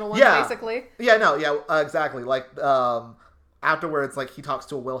international ones, basically. Yeah, no, yeah, exactly. Like, afterwards, like, he talks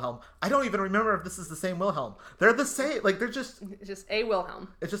to a Wilhelm. I don't even remember if this is the same Wilhelm. They're the same. Like, they're just... It's just a Wilhelm.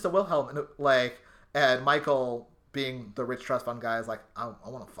 It's just a Wilhelm. And, like, and Michael, being the rich trust fund guy, is like, I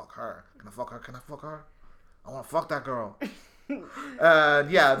want to fuck her. Can I fuck her? Can I fuck her? I want to fuck that girl.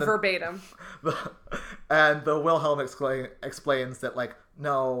 And, yeah. Verbatim. And the Wilhelm explains that, like,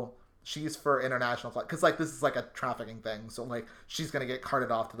 no... she's for international flight. Because, like, this is, like, a trafficking thing. So, like, she's going to get carted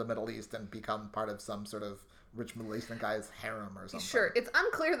off to the Middle East and become part of some sort of rich Middle Eastern guy's harem or something. Sure. It's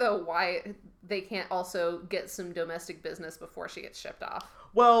unclear, though, why they can't also get some domestic business before she gets shipped off.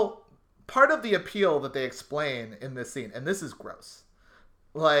 Well, part of the appeal that they explain in this scene, and this is gross,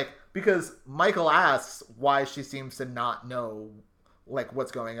 like, because Michael asks why she seems to not know, like,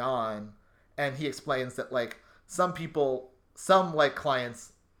 what's going on. And he explains that, like, some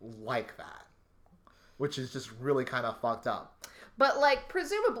clients... like that, which is just really kind of fucked up. But, like,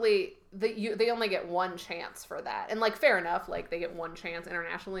 presumably they only get one chance for that, and, like, fair enough, like, they get one chance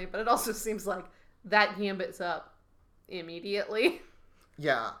internationally, but it also seems like that gambit's up immediately.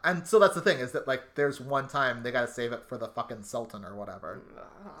 Yeah, and so that's the thing, is that, like, there's one time they gotta save it for the fucking Sultan or whatever.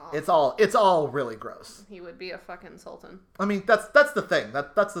 It's all really gross. He would be a fucking Sultan. I mean, that's the thing.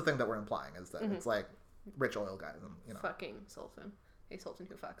 That's the thing that we're implying, is that it's like rich oil guys, and, you know. Fucking Sultan. A Sultan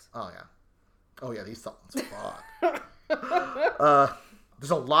who fucks. Oh yeah, these Sultans fuck.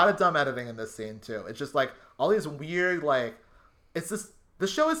 There's a lot of dumb editing in this scene too. It's just like all these weird, like, the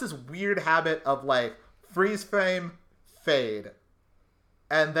show is this weird habit of, like, freeze frame, fade,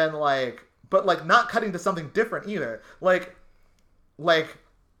 and then, like, but, like, not cutting to something different either. Like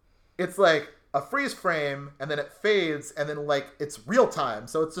it's like a freeze frame and then it fades and then, like, it's real time.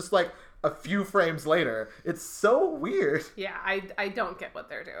 So it's just like a few frames later. It's so weird. Yeah, I don't get what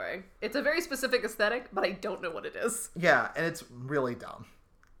they're doing. It's a very specific aesthetic, but I don't know what it is. Yeah, and it's really dumb.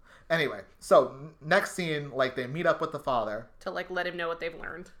 Anyway, so next scene, like, they meet up with the father. To, like, let him know what they've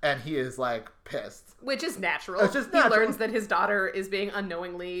learned. And he is, like, pissed. Which is natural. It's just natural. He learns that his daughter is being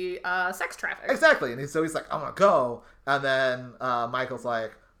unknowingly sex trafficked. Exactly. And so he's like, I'm gonna go. And then Michael's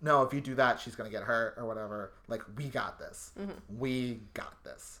like, no, if you do that, she's going to get hurt or whatever. Like, we got this. Mm-hmm. We got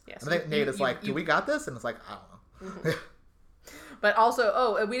this. Yes. And I think Nate is like, do we got this? And it's like, I don't know. Mm-hmm. But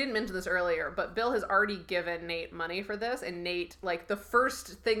also, we didn't mention this earlier, but Bill has already given Nate money for this. And Nate, like, the first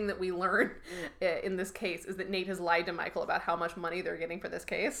thing that we learn in this case is that Nate has lied to Michael about how much money they're getting for this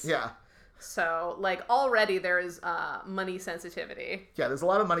case. Yeah. So, like, already there is money sensitivity. Yeah, there's a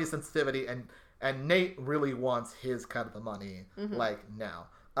lot of money sensitivity. And Nate really wants his cut of the money, like, now.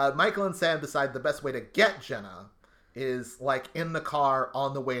 Michael and Sam decide the best way to get Jenna is, like, in the car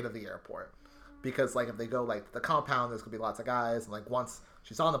on the way to the airport. Because, like, if they go, like, to the compound, there's going to be lots of guys. And, like, once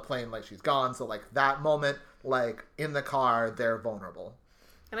she's on the plane, like, she's gone. So, like, that moment, like, in the car, they're vulnerable.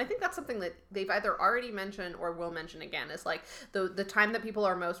 And I think that's something that they've either already mentioned or will mention again. Is, like, the time that people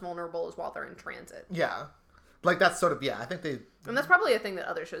are most vulnerable is while they're in transit. Yeah. Like, that's sort of, I think they... And that's probably a thing that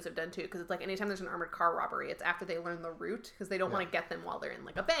other shows have done, too, because it's like anytime there's an armored car robbery, it's after they learn the route, because they don't want to get them while they're in,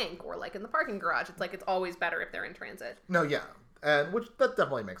 like, a bank or, like, in the parking garage. It's like, it's always better if they're in transit. No, yeah. And which, that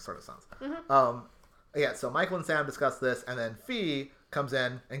definitely makes sort of sense. Mm-hmm. So Michael and Sam discuss this, and then Fee comes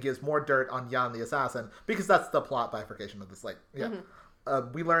in and gives more dirt on Jan the assassin, because that's the plot bifurcation of this, like,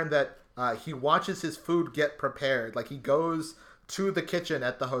 we learned that he watches his food get prepared. Like, he goes to the kitchen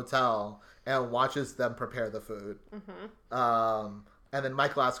at the hotel and watches them prepare the food. Mm-hmm. And then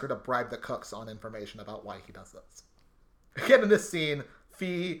Michael asks her to bribe the cooks on information about why he does this. Again, in this scene,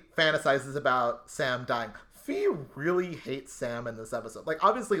 Fee fantasizes about Sam dying. Fee really hates Sam in this episode. Like,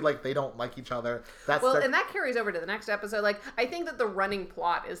 obviously, like, they don't like each other. And that carries over to the next episode. Like, I think that the running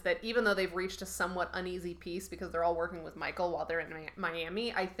plot is that even though they've reached a somewhat uneasy peace because they're all working with Michael while they're in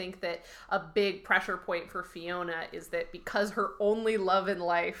Miami, I think that a big pressure point for Fiona is that because her only love in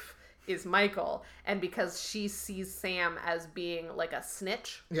life is Michael, and because she sees Sam as being like a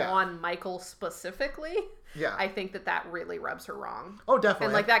snitch on Michael specifically... Yeah, I think that really rubs her wrong. Oh, definitely.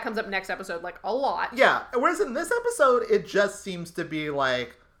 And, like, that comes up next episode, like, a lot. Yeah, whereas in this episode, it just seems to be,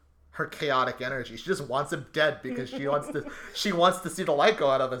 like, her chaotic energy. She just wants him dead because she wants to see the light go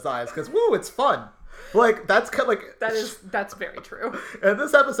out of his eyes, because, woo, it's fun. Like, that's kind of, like... That's very true. And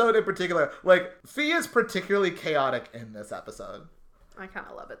this episode in particular, like, Fee is particularly chaotic in this episode. I kind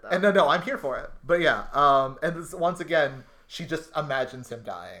of love it, though. And no, I'm here for it. But, yeah, and this, once again, she just imagines him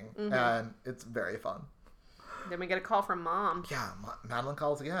dying, and it's very fun. Then we get a call from Mom. Yeah, Madeline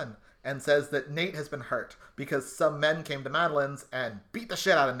calls again and says that Nate has been hurt because some men came to Madeline's and beat the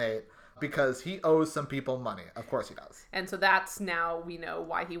shit out of Nate because he owes some people money. Of course he does. And so that's now we know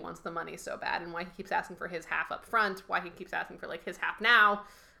why he wants the money so bad and why he keeps asking for his half up front, why he keeps asking for, like, his half now,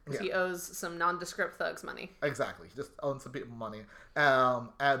 because he owes some nondescript thugs money. Exactly. He just owes some people money.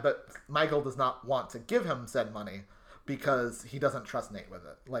 But Michael does not want to give him said money, because he doesn't trust Nate with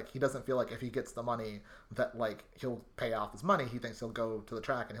it. Like, he doesn't feel like if he gets the money that, like, he'll pay off his money. He thinks he'll go to the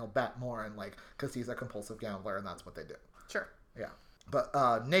track and he'll bet more, and, like, because he's a compulsive gambler and that's what they do. Sure. Yeah.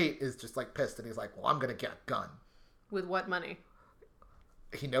 But Nate is just, like, pissed, and he's like, well, I'm going to get a gun. With what money?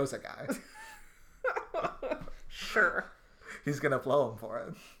 He knows a guy. Sure. He's going to blow him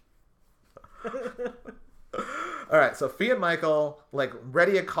for it. All right, so Fee and Michael, like,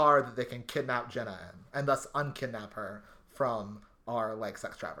 ready a car that they can kidnap Jenna in, and thus unkidnap her from our, like,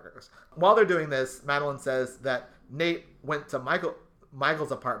 sex traffickers. While they're doing this, Madeline says that Nate went to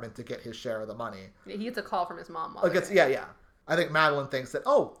Michael's apartment to get his share of the money. Yeah, he gets a call from his mom. Yeah. I think Madeline thinks that,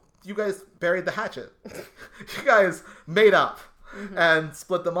 oh, you guys buried the hatchet. You guys made up and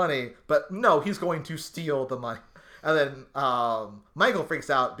split the money, but no, he's going to steal the money. And then Michael freaks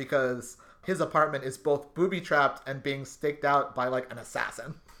out because his apartment is both booby-trapped and being staked out by, like, an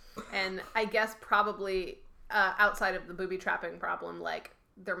assassin. And I guess probably outside of the booby-trapping problem, like,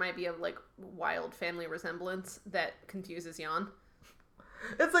 there might be a, like, wild family resemblance that confuses Jan.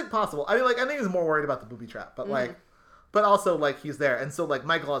 It's, like, possible. I mean, like, I think he's more worried about the booby trap, but, like, but also, like, he's there. And so, like,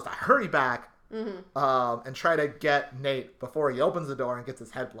 Michael has to hurry back and try to get Nate before he opens the door and gets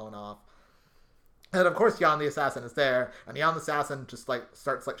his head blown off. And of course, Jan the assassin is there, and Jan the assassin just, like,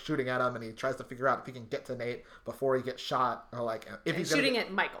 starts, like, shooting at him, and he tries to figure out if he can get to Nate before he gets shot, or, like, if he's shooting at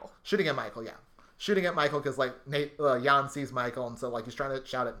Michael. Shooting at Michael, yeah. Shooting at Michael because, like, Jan sees Michael, and so, like, he's trying to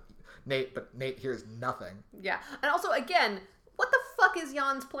shout at Nate, but Nate hears nothing. Yeah, and also, again, what the fuck is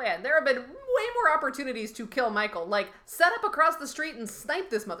Jan's plan? There have been way more opportunities to kill Michael. Like, set up across the street and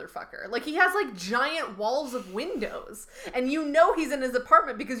snipe this motherfucker. Like, he has, like, giant walls of windows. And you know he's in his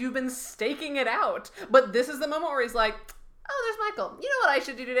apartment because you've been staking it out. But this is the moment where he's like, oh, there's Michael. You know what I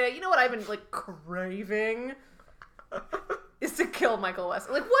should do today? You know what I've been, like, craving? Is to kill Michael West.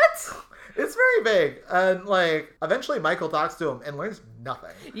 Like, what? It's very vague. And, like, eventually Michael talks to him and learns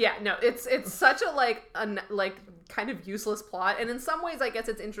nothing. Yeah, no, it's such a, like, kind of useless plot. And in some ways, I guess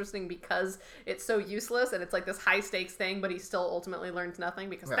it's interesting because it's so useless and it's, like, this high-stakes thing, but he still ultimately learns nothing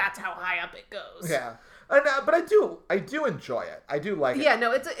because that's how high up it goes. Yeah. And, but I do enjoy it. I do like it. Yeah,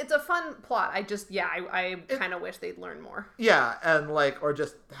 no, it's a fun plot. I just, I kind of wish they'd learn more. Yeah, and, like, or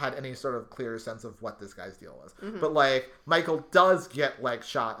just had any sort of clear sense of what this guy's deal was. But, like, Michael does get, like,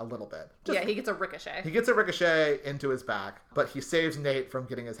 shot a little bit. Yeah, he gets a ricochet. He gets a ricochet into his back, but he saves Nate from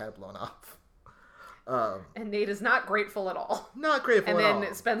getting his head blown off. And Nate is not grateful at all. Not grateful at all. And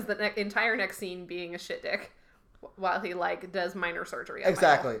then spends the entire next scene being a shit dick while he, like, does minor surgery on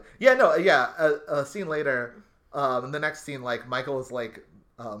Exactly. Michael. Yeah, no, yeah. A scene later, in the next scene, like, Michael is, like,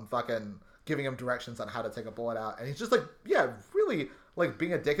 fucking giving him directions on how to take a bullet out. And he's just, like, yeah, really, like,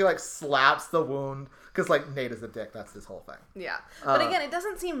 being a dick. He, like, slaps the wound. Because, like, Nate is a dick. That's his whole thing. Yeah. But again, it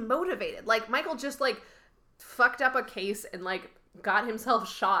doesn't seem motivated. Like, Michael just, like, fucked up a case and like got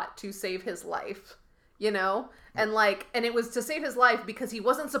himself shot to save his life, you know? And like, and it was to save his life because he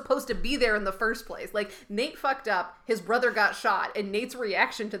wasn't supposed to be there in the first place. Like, Nate fucked up, his brother got shot, and Nate's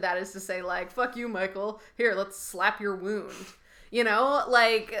reaction to that is to say like, fuck you, Michael, here, let's slap your wound. You know,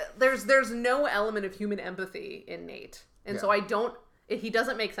 like, there's no element of human empathy in Nate. And so he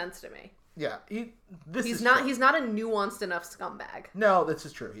doesn't make sense to me. Yeah, he's not a nuanced enough scumbag. No, this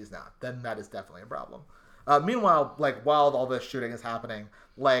is true. He's not. Then that is definitely a problem. Meanwhile, like, while all this shooting is happening,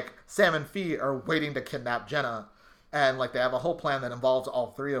 like, Sam and Fee are waiting to kidnap Jenna, and like they have a whole plan that involves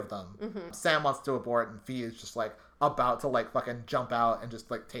all three of them. Mm-hmm. Sam wants to abort, and Fee is just like about to like fucking jump out and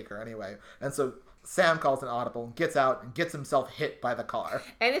just like take her anyway. And so Sam calls an audible and gets out and gets himself hit by the car.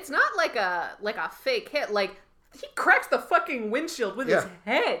 And it's not like a fake hit. Like, he cracks the fucking windshield with his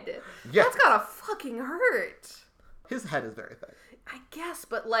head. Yeah. That's gotta fucking hurt. His head is very thick. I guess,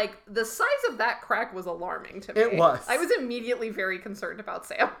 but like the size of that crack was alarming to me. It was. I was immediately very concerned about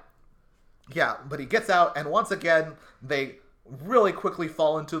Sam. Yeah, but he gets out, and once again, they really quickly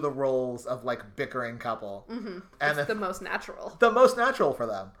fall into the roles of like bickering couple. Mm-hmm. And it's the most natural. The most natural for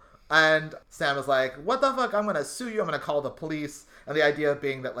them. And Sam is like, what the fuck? I'm gonna sue you. I'm gonna call the police. And the idea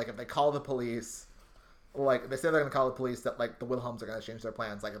being that like if they call the police, like they say they're gonna call the police, that like the Wilhelms are gonna change their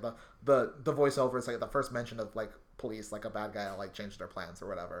plans. Like the voiceover is like the first mention of like police, like a bad guy like changed their plans or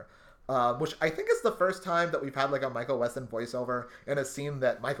whatever. Which I think is the first time that we've had like a Michael Weston voiceover in a scene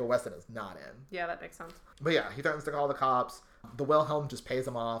that Michael Weston is not in. Yeah, that makes sense. But yeah, he threatens to call the cops. The Wilhelm just pays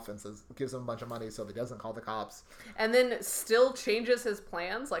him off and gives him a bunch of money so he doesn't call the cops. And then still changes his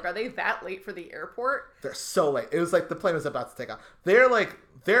plans. Like, are they that late for the airport? They're so late. It was like the plane was about to take off. They're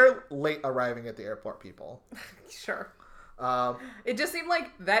late arriving at the airport, people. Sure. It just seemed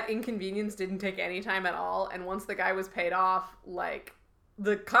like that inconvenience didn't take any time at all. And once the guy was paid off, like,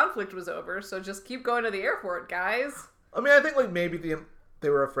 the conflict was over. So just keep going to the airport, guys. I mean, I think like maybe they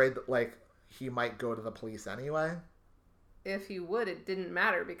were afraid that like he might go to the police anyway. If he would, it didn't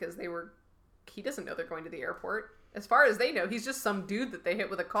matter because he doesn't know they're going to the airport. As far as they know, he's just some dude that they hit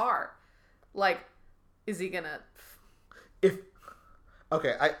with a car. Like, is he gonna...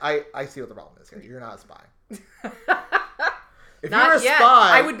 Okay, I see what the problem is here. You're not a spy. If you're a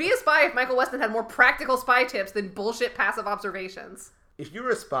spy... I would be a spy if Michael Weston had more practical spy tips than bullshit passive observations. If you were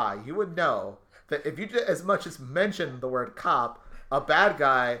a spy, you would know that if you did as much as mention the word cop, a bad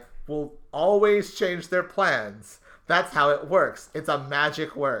guy will always change their plans. That's how it works. It's a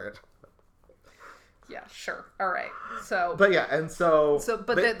magic word. Yeah, sure. All right. So. But yeah, and so.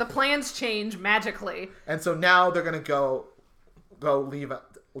 The plans change magically. And so now they're gonna go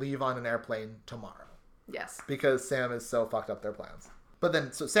leave on an airplane tomorrow. Yes. Because Sam has so fucked up their plans. But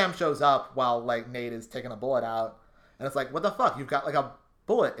then so Sam shows up while like Nate is taking a bullet out, and it's like, what the fuck? You've got like a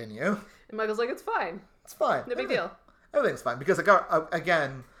bullet in you. And Michael's like, it's fine. It's fine. No big deal. Everything's fine because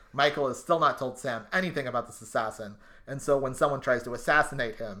again. Michael has still not told Sam anything about this assassin, and so when someone tries to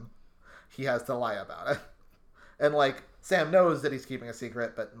assassinate him, he has to lie about it. And like Sam knows that he's keeping a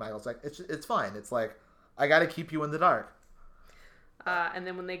secret, but Michael's like, it's fine. It's like, I got to keep you in the dark. And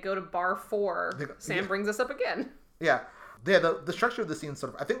then when they go to bar 4, Sam brings us up again. Yeah, the structure of the scene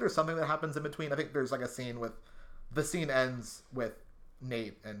sort of. I think there's something that happens in between. I think there's like a scene with the scene ends with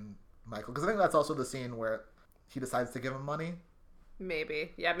Nate and Michael, because I think that's also the scene where he decides to give him money.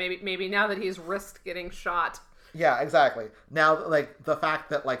 Maybe. Yeah, maybe now that he's risked getting shot. Yeah, exactly. Now, like, the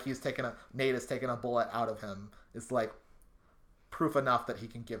fact that, like, Nate has taken a bullet out of him is, like, proof enough that he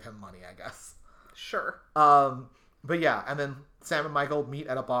can give him money, I guess. Sure. But yeah, and then Sam and Michael meet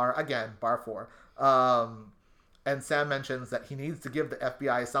at a bar, again, bar 4. And Sam mentions that he needs to give the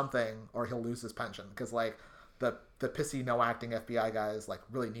FBI something or he'll lose his pension, because, like, the pissy, no-acting FBI guys, like,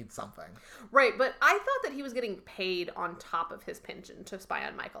 really need something. Right, but I thought that he was getting paid on top of his pension to spy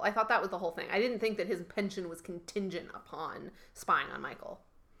on Michael. I thought that was the whole thing. I didn't think that his pension was contingent upon spying on Michael.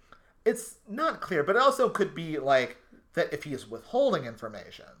 It's not clear, but it also could be, like, that if he is withholding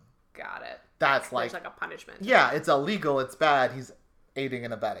information. Got it. That's, like... There's, like, a punishment. Yeah, it's illegal, it's bad, he's aiding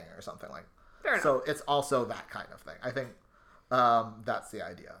and abetting or something like that. Fair enough. So it's also that kind of thing. I think that's the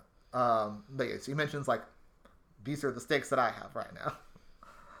idea. But yeah, so he mentions, like, these are the stakes that I have right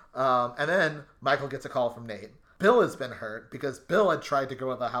now. And then Michael gets a call from Nate. Bill has been hurt because Bill had tried to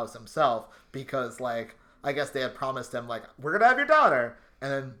go to the house himself because, like, I guess they had promised him, like, we're going to have your daughter.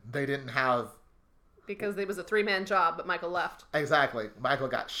 And then they didn't have... Because it was a 3-man job, but Michael left. Exactly. Michael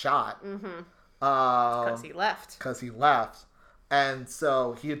got shot. Mm-hmm. Because he left. And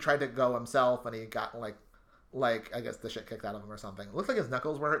so he had tried to go himself and he got, like, like, I guess the shit kicked out of him or something. It looks like his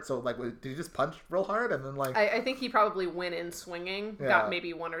knuckles were hurt, so, like, did he just punch real hard and then, like... I think he probably went in swinging, got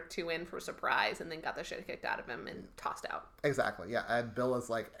maybe 1 or 2 in for surprise, and then got the shit kicked out of him and tossed out. Exactly, yeah. And Bill is,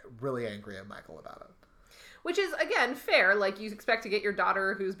 like, really angry at Michael about it. Which is, again, fair. Like, you expect to get your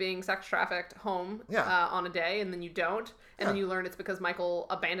daughter who's being sex trafficked home on a day, and then you don't. And then you learn it's because Michael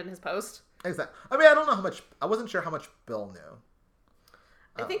abandoned his post. Exactly. I mean, I don't know how much... I wasn't sure how much Bill knew.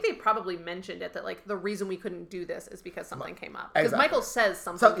 I think they probably mentioned it, that, like, the reason we couldn't do this is because something came up. Because Michael says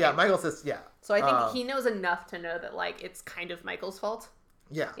something. So, yeah, Michael says, yeah. So I think he knows enough to know that, like, it's kind of Michael's fault.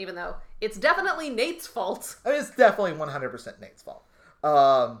 Yeah. Even though it's definitely Nate's fault. I mean, it's definitely 100% Nate's fault.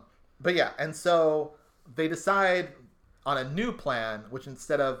 But yeah, and so they decide on a new plan, which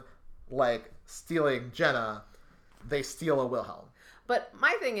instead of, like, stealing Jenna, they steal a Wilhelm. But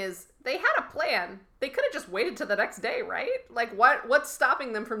my thing is, they had a plan. They could have just waited till the next day, right? Like, what's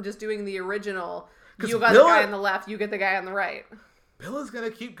stopping them from just doing the original, you got the guy on the left, you get the guy on the right? Bill is going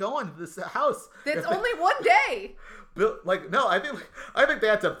to keep going to this house. It's only one day. Bill, like, no, I think they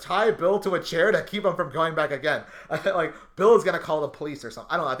had to tie Bill to a chair to keep him from going back again. I think, like, Bill is going to call the police or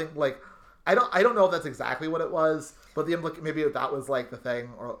something. I don't know. I think, like, I don't know if that's exactly what it was, but maybe that was, like, the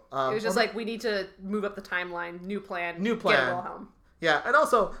thing. Or it was just like, we need to move up the timeline. New plan. Get Wilhelm. Yeah, and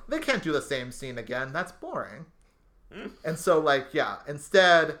also, they can't do the same scene again. That's boring. And so, like, yeah,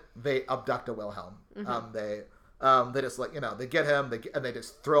 instead, they abduct a Wilhelm. They just, like, they get him, and they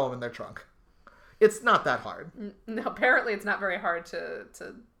just throw him in their trunk. It's not that hard. No, apparently it's not very hard to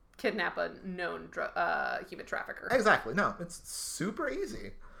kidnap a known human trafficker. Exactly, no, it's super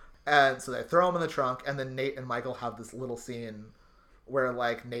easy. And so they throw him in the trunk, and then Nate and Michael have this little scene where,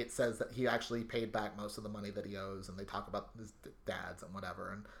 like, Nate says that he actually paid back most of the money that he owes, and they talk about his dads and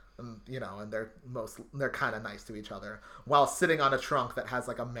whatever, and and they're kind of nice to each other while sitting on a trunk that has,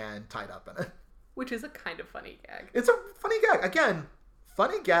 like, a man tied up in it. Which is a kind of funny gag. It's a funny gag. Again,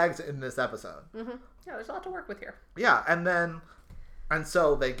 funny gags in this episode. Mm-hmm. Yeah, there's a lot to work with here. Yeah, and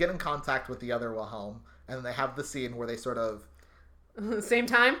so they get in contact with the other Wilhelm, and they have the scene where they sort of... Same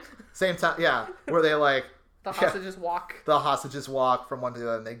time, yeah, where they, like... The hostages walk. The hostages walk from one to the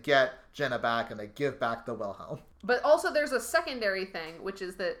other, and they get Jenna back, and they give back the Wilhelm. But also there's a secondary thing, which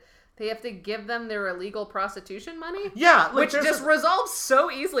is that they have to give them their illegal prostitution money. Yeah. Like, which just resolves so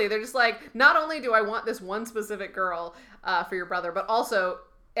easily. They're just like, not only do I want this one specific girl for your brother, but also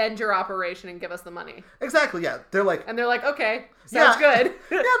end your operation and give us the money. Exactly, yeah. They're like... And they're like, okay, sounds good.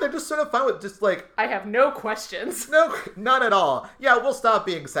 Yeah, they're just sort of fine with just like... I have no questions. No, none at all. Yeah, we'll stop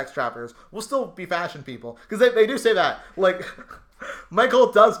being sex traffickers. We'll still be fashion people. Because they do say that. Like,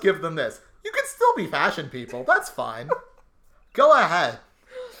 Michael does give them this. You can still be fashion people. That's fine. Go ahead.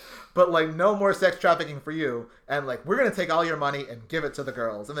 But, like, no more sex trafficking for you. And, like, we're going to take all your money and give it to the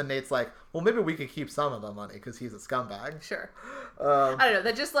girls. And then Nate's like, well, maybe we could keep some of the money because he's a scumbag. Sure. I don't know.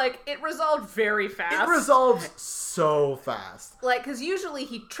 That just, like, it resolved very fast. It resolves so fast. Like, because usually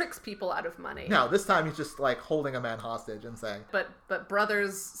he tricks people out of money. No, this time he's just, like, holding a man hostage and saying... But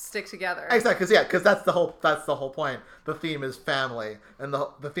brothers stick together. Exactly, because that's the whole point. The theme is family. And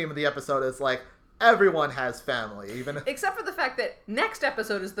the theme of the episode is, like... Everyone has family, even... Except for the fact that next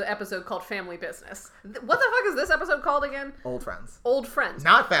episode is the episode called Family Business. What the fuck is this episode called again? Old Friends. Old Friends.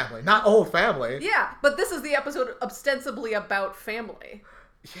 Not family. Not old family. Yeah, but this is the episode ostensibly about family.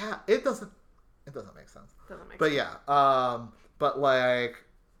 Yeah, it doesn't make sense. Doesn't make sense. But yeah, but like...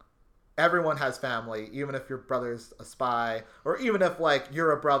 Everyone has family, even if your brother's a spy, or even if, like,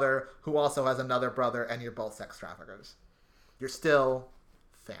 you're a brother who also has another brother and you're both sex traffickers. You're still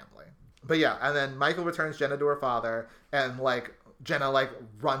family. But yeah, and then Michael returns Jenna to her father, and, like, Jenna, like,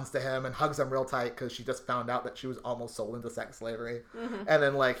 runs to him and hugs him real tight because she just found out that she was almost sold into sex slavery. Mm-hmm. And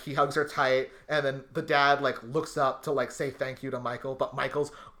then, like, he hugs her tight, and then the dad, like, looks up to, like, say thank you to Michael, but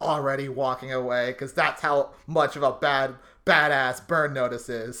Michael's already walking away because that's how much of a badass Burn Notice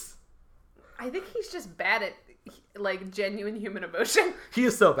is. I think he's just bad at, like, genuine human emotion. He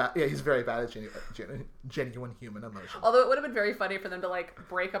is so bad. Yeah, he's very bad at genuine human emotion. Although it would have been very funny for them to, like,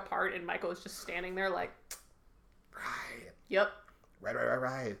 break apart and Michael is just standing there like... Right. Yep.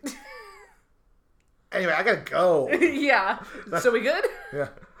 Right. Anyway, I gotta go. Yeah. So we good? Yeah.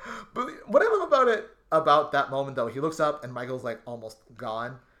 But what I love about that moment, though, he looks up and Michael's, like, almost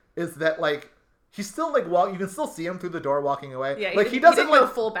gone, is that, like... He's still, like, you can still see him through the door walking away. Yeah, like, he doesn't go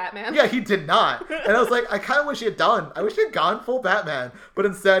full Batman. Yeah, he did not. And I was like, I kind of wish he had done. I wish he had gone full Batman. But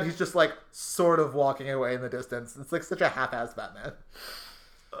instead, he's just, like, sort of walking away in the distance. It's, like, such a half-assed Batman.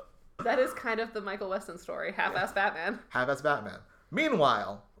 That is kind of the Michael Weston story. Half-assed Batman. Half-assed Batman.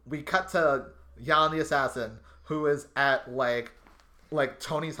 Meanwhile, we cut to Jan the Assassin, who is at, like, like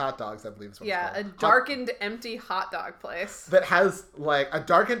Tony's Hot Dogs, I believe is what Yeah, it's called. a darkened, empty hot dog place. That has, like, a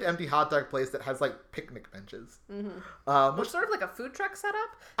darkened, empty hot dog place that has, like, picnic benches. Which sort of like a food truck setup,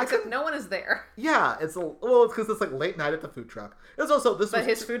 except no one is there. Yeah, it's because it's, like, late night at the food truck. It was also, But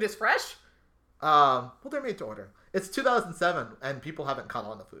his food is fresh? Well, they're made to order. It's 2007, and people haven't caught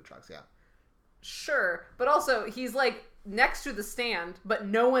on to food trucks yet. Sure, but also, he's, like, next to the stand, but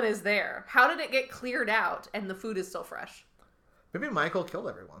no one is there. How did it get cleared out, and the food is still fresh? Maybe Michael killed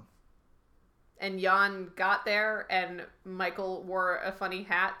everyone. And Jan got there, and Michael wore a funny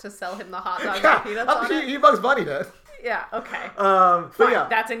hat to sell him the hot dog with peanuts on it. He Bugs Bunny did. Yeah, okay. But fine, yeah.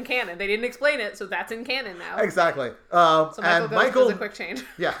 That's in canon. They didn't explain it, so that's in canon now. Exactly. So Michael does a quick change.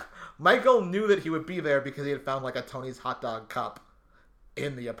 Yeah. Michael knew that he would be there because he had found, like, a Tony's hot dog cup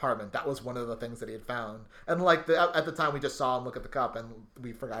in the apartment. That was one of the things that he had found. And, like, at the time, we just saw him look at the cup, and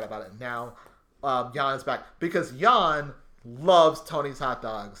we forgot about it. Now, Jan is back. Because Jan loves Tony's hot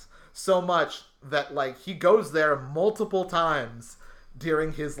dogs so much that, like, he goes there multiple times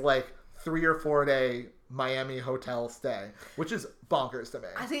during his, like, 3 or 4 day Miami hotel stay, which is bonkers to me.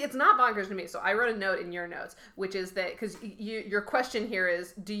 I think it's not bonkers to me. So I wrote a note in your notes, which is that, because your question here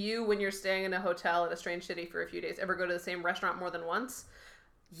is, do you, when you're staying in a hotel in a strange city for a few days, ever go to the same restaurant more than once?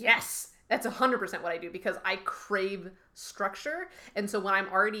 Yes. That's 100% what I do, because I crave structure. And so when I'm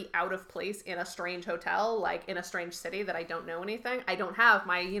already out of place in a strange hotel, like in a strange city that I don't know anything, I don't have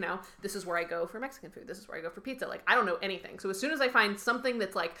my, this is where I go for Mexican food. This is where I go for pizza. Like, I don't know anything. So as soon as I find something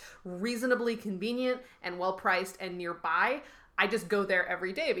that's like reasonably convenient and well priced and nearby, I just go there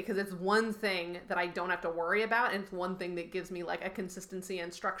every day, because it's one thing that I don't have to worry about. And it's one thing that gives me like a consistency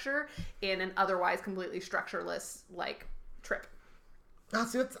and structure in an otherwise completely structureless like trip. No,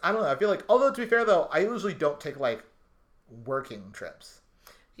 see, I don't know. I feel like, although to be fair though, I usually don't take like working trips.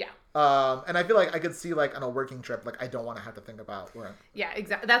 Yeah. And I feel like I could see like on a working trip, like I don't want to have to think about work. Yeah,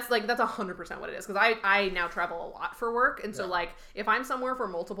 exactly. That's 100% what it is. Because I now travel a lot for work, and so like if I'm somewhere for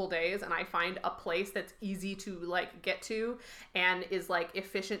multiple days and I find a place that's easy to like get to and is like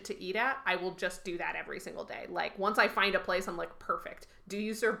efficient to eat at, I will just do that every single day. Like once I find a place, I'm like, perfect. Do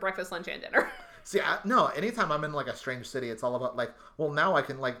you serve breakfast, lunch, and dinner? See, no, anytime I'm in like a strange city, it's all about like, well, now I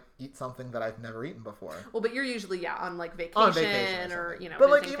can like eat something that I've never eaten before. Well, but you're usually, on like vacation or but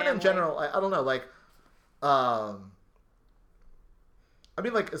like even family. In general, I don't know, like, I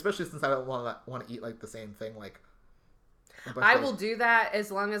mean, like, especially since I don't want to eat like the same thing, like. I will do that as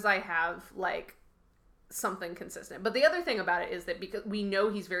long as I have like something consistent. But the other thing about it is that because we know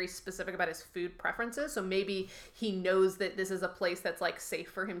he's very specific about his food preferences, so maybe he knows that this is a place that's like safe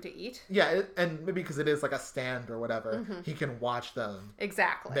for him to eat. Yeah, and maybe because it is like a stand or whatever, he can watch them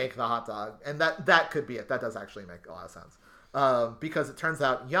exactly make the hot dog, and that could be it. That does actually make a lot of sense, because it turns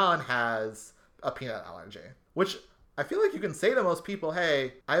out Jan has a peanut allergy, which I feel like you can say to most people,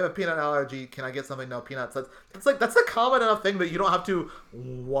 hey, I have a peanut allergy. Can I get something no peanuts? That's a common enough thing that you don't have to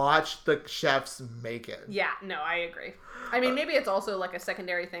watch the chefs make it. Yeah, no, I agree. I mean, maybe it's also like a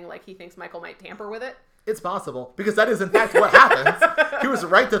secondary thing, like he thinks Michael might tamper with it. It's possible, because that is in fact what happens. He was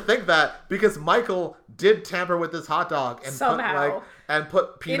right to think that, because Michael did tamper with this hot dog and somehow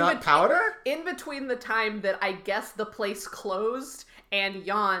put peanut powder in between the time that I guess the place closed and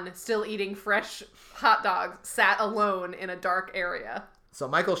Jan, still eating fresh hot dogs, sat alone in a dark area. So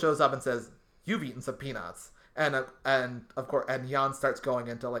Michael shows up and says, "You've eaten some peanuts," and of course, and Jan starts going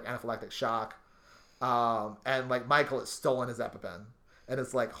into like anaphylactic shock, and like Michael has stolen his EpiPen and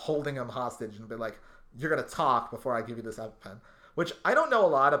is like holding him hostage and be like, "You're gonna talk before I give you this EpiPen." Which I don't know a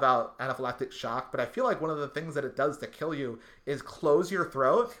lot about anaphylactic shock, but I feel like one of the things that it does to kill you is close your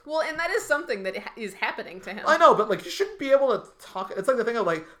throat. Well, and that is something that is happening to him. I know, but like you shouldn't be able to talk. It's like the thing of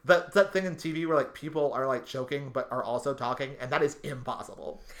like that thing in TV where like people are like joking but are also talking, and that is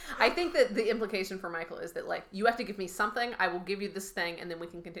impossible. I think that the implication for Michael is that like, you have to give me something, I will give you this thing, and then we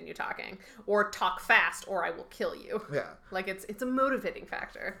can continue talking, or talk fast, or I will kill you. Yeah, like it's a motivating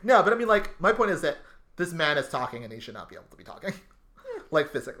factor. No, but I mean, like, my point is that this man is talking and he should not be able to be talking.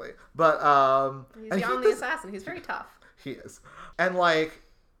 Like, physically. But, he's Jan the assassin. He's very tough. He is. And, like,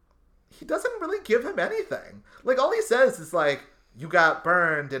 he doesn't really give him anything. Like, all he says is, like, you got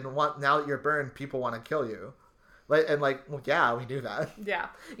burned, and now that you're burned, people want to kill you. Like, and, like, well, yeah, we knew that. Yeah.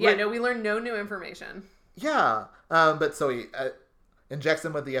 Like, no, we learned no new information. Yeah. But so he injects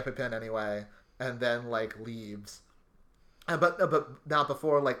him with the EpiPen anyway, and then, like, leaves. But not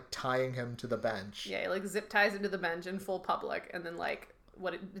before, like, tying him to the bench. Yeah, he, like, zip ties him to the bench in full public, and then, like,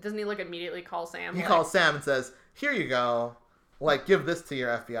 doesn't he, like, immediately call Sam? He calls Sam and says, "Here you go. Like, give this to your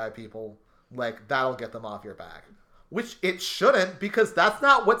FBI people. Like, that'll get them off your back." Which it shouldn't, because that's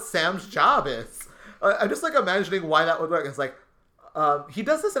not what Sam's job is. I'm just, like, imagining why that would work. It's like, He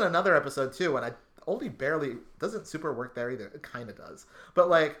does this in another episode too, and I only barely doesn't super work there either. It kind of does, but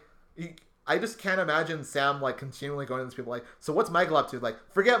like, I just can't imagine Sam like continually going to these people like, so what's Michael up to? Like,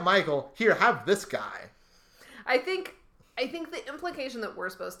 forget Michael. Here, have this guy. I think the implication that we're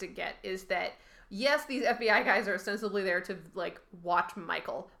supposed to get is that yes, these FBI guys are ostensibly there to like watch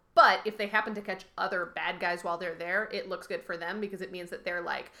Michael. But if they happen to catch other bad guys while they're there, it looks good for them because it means that they're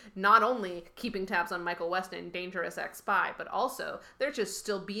like not only keeping tabs on Michael Weston, dangerous ex-spy, but also they're just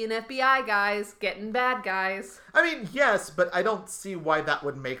still being FBI guys, getting bad guys. I mean, yes, but I don't see why that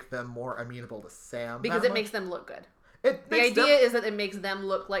would make them more amenable to Sam. Because it makes them look good. The idea is that it makes them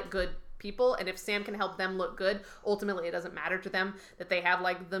look like good people, and if Sam can help them look good, ultimately it doesn't matter to them that they have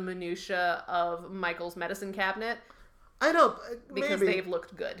like the minutia of Michael's medicine cabinet. I don't because maybe. They've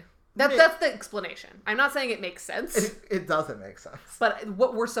looked good. That's the explanation. I'm not saying it makes sense. It doesn't make sense. But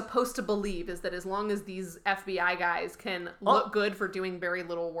what we're supposed to believe is that as long as these FBI guys can look good for doing very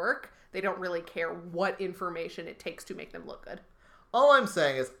little work, they don't really care what information it takes to make them look good. All I'm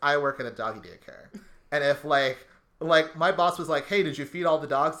saying is I work at a doggy daycare. And if like my boss was like, hey, did you feed all the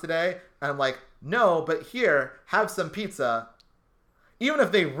dogs today? And I'm like, no, but here, have some pizza. Even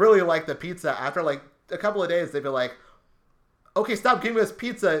if they really like the pizza, after like a couple of days, they'd be like, okay, stop giving us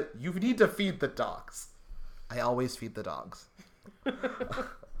pizza. You need to feed the dogs. I always feed the dogs.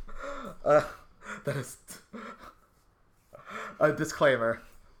 That is a disclaimer.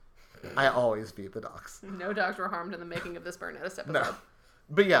 I always feed the dogs. No dogs were harmed in the making of this Burn Notice episode. No.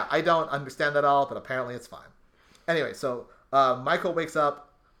 But yeah, I don't understand that all, but apparently it's fine. Anyway, so Michael wakes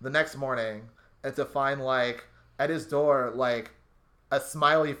up the next morning and to find, like, at his door, like, a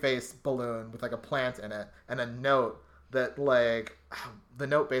smiley face balloon with, like, a plant in it and a note that, like, the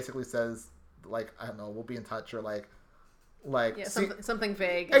note basically says, like, I don't know, we'll be in touch, or, like yeah, something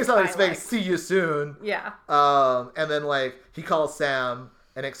vague. Something vague, see you soon. Yeah. And then, like, he calls Sam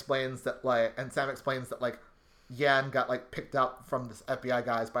and explains that, like, and Sam explains that, like, Yan got, like, picked up from this FBI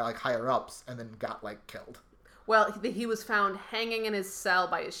guys by, like, higher-ups and then got, like, killed. Well, he was found hanging in his cell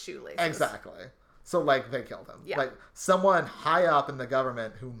by his shoelaces. Exactly. So, like, they killed him. Yeah. Like, someone high up in the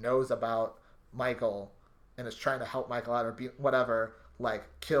government who knows about Michael and is trying to help Michael out or be whatever, like,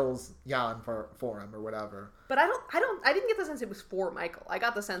 kills Yan for him or whatever. But I didn't get the sense it was for Michael. I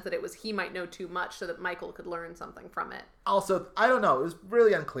got the sense that it was he might know too much so that Michael could learn something from it. Also, I don't know. It was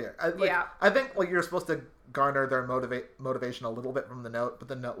really unclear. Yeah. I think, like, you're supposed to garner their motivation a little bit from the note, but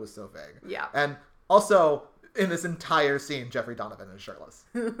the note was so vague. Yeah. And also, in this entire scene, Jeffrey Donovan is shirtless.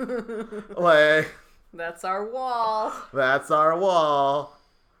 Like, that's our wall. That's our wall.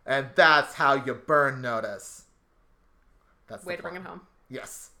 And that's how you burn notice. That's way to bring it home.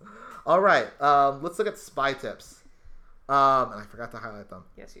 Yes. All right. Let's look at spy tips. And I forgot to highlight them.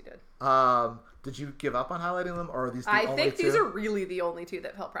 Yes, you did. Did you give up on highlighting them, or are these the only two? I think these are really the only two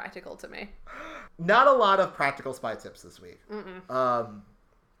that felt practical to me. Not a lot of practical spy tips this week.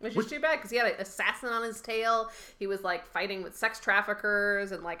 Which is too bad, because he had an assassin on his tail. He was, like, fighting with sex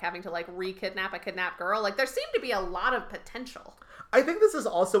traffickers and, like, having to, like, re-kidnap a kidnapped girl. Like, there seemed to be a lot of potential. I think this is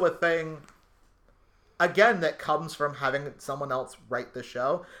also a thing, again, that comes from having someone else write the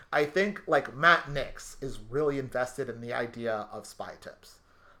show. I think, like, Matt Nix is really invested in the idea of spy tips.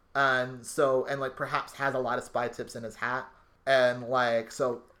 And so, and, like, perhaps has a lot of spy tips in his hat. And, like,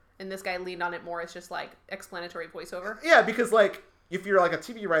 so... And this guy leaned on it more as just, like, explanatory voiceover. Yeah, because, like, if you're, like, a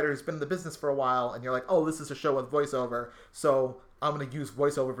TV writer who's been in the business for a while, and you're like, oh, this is a show with voiceover, so I'm going to use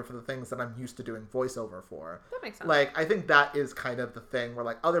voiceover for the things that I'm used to doing voiceover for. That makes sense. Like, I think that is kind of the thing where,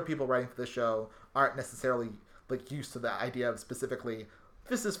 like, other people writing for the show aren't necessarily, like, used to the idea of specifically,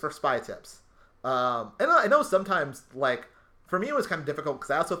 this is for spy tips. And I know sometimes, like, for me it was kind of difficult,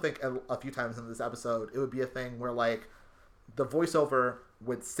 because I also think a few times in this episode, it would be a thing where, like, the voiceover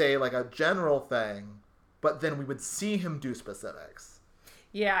would say, like, a general thing, but then we would see him do specifics.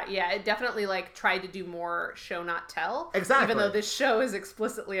 Yeah, it definitely, like, tried to do more show, not tell. Exactly. Even though this show is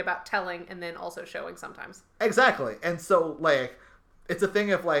explicitly about telling and then also showing sometimes. Exactly. And so, like, it's a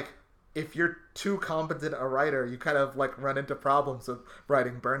thing of, like, if you're too competent a writer, you kind of, like, run into problems with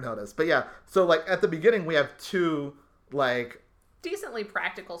writing Burn Notice. But yeah, so, like, at the beginning, we have two, like... decently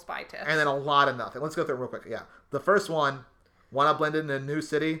practical spy tips. And then a lot of nothing. Let's go through it real quick. Yeah. The first one, want to blend in a new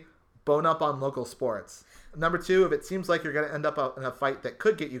city? Bone up on local sports. Number 2, if it seems like you're going to end up in a fight that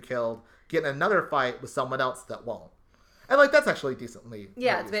could get you killed, get in another fight with someone else that won't. And, like, that's actually decently...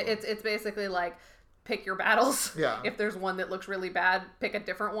 Yeah, it's basically, like, pick your battles. Yeah. If there's one that looks really bad, pick a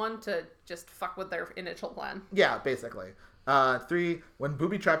different one to just fuck with their initial plan. Yeah, basically. 3, when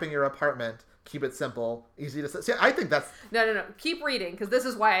booby trapping your apartment, keep it simple, easy to... See, I think that's... No. Keep reading, because this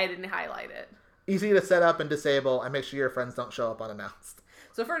is why I didn't highlight it. Easy to set up and disable, and make sure your friends don't show up unannounced.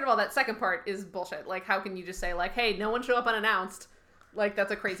 So first of all, that second part is bullshit. Like, how can you just say, like, hey, no one show up unannounced? Like,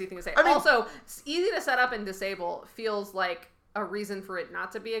 that's a crazy thing to say. I mean, also, easy to set up and disable feels like a reason for it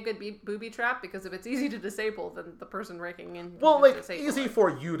not to be a good booby trap, because if it's easy to disable, then the person breaking in easy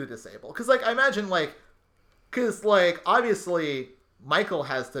for you to disable. Because, like, I imagine, like, because, like, obviously, Michael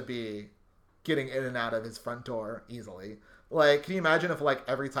has to be getting in and out of his front door easily. Like, can you imagine if, like,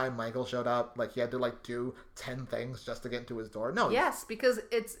 every time Michael showed up, like, he had to, like, do 10 things just to get into his door? No. Yes, because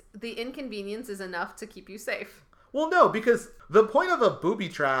it's the inconvenience is enough to keep you safe. Well, no, because the point of a booby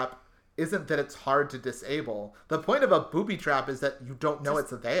trap isn't that it's hard to disable. The point of a booby trap is that you don't know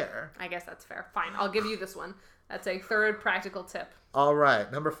it's there. I guess that's fair. Fine, I'll give you this one. That's a third practical tip. All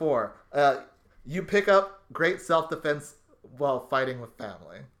right, number 4. You pick up great self-defense while fighting with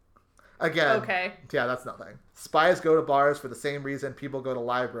family. Again, okay. Yeah, that's nothing. Spies go to bars for the same reason people go to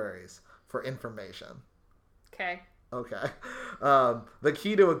libraries, for information. Okay. Okay. The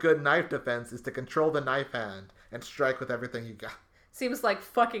key to a good knife defense is to control the knife hand and strike with everything you got. Seems like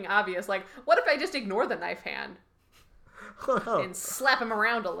fucking obvious. Like, what if I just ignore the knife hand? And slap him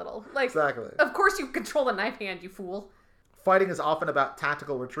around a little? Like, exactly. Of course you control the knife hand, you fool. Fighting is often about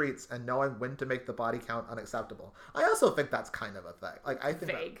tactical retreats and knowing when to make the body count unacceptable. I also think that's kind of a thing. Like, I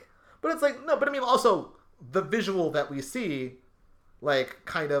think vague. But it's like, no, but I mean, also, the visual that we see, like,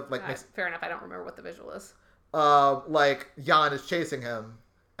 kind of, like... fair enough, I don't remember what the visual is. Like, Jan is chasing him,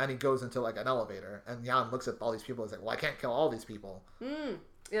 and he goes into, like, an elevator, and Jan looks at all these people and is like, well, I can't kill all these people. Yeah,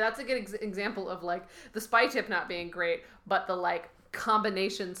 that's a good example of, like, the spy tip not being great, but the, like,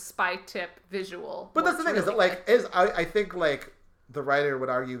 combination spy tip visual. But that's the thing, really is that, like, I think, like, the writer would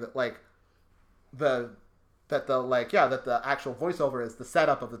argue that, like, the actual voiceover is the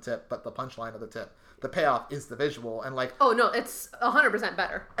setup of the tip, but the punchline of the tip. The payoff is the visual, and like... Oh, no, it's 100%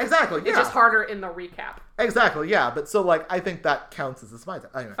 better. Exactly, yeah. It's just harder in the recap. Exactly, yeah. But so, like, I think that counts as a spy tip.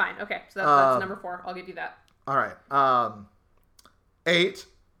 Anyway. Fine, okay. So that's number 4. I'll give you that. All right. 8,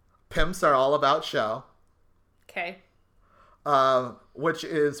 pimps are all about show. Okay. Which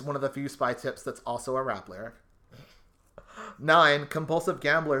is one of the few spy tips that's also a rap lyric. 9, compulsive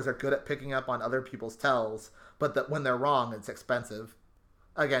gamblers are good at picking up on other people's tells, but that when they're wrong, it's expensive.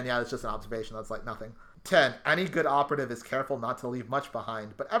 Again, yeah, it's just an observation. That's like nothing. 10, any good operative is careful not to leave much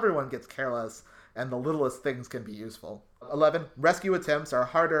behind, but everyone gets careless, and the littlest things can be useful. 11, rescue attempts are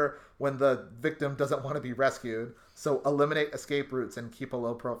harder when the victim doesn't want to be rescued, so eliminate escape routes and keep a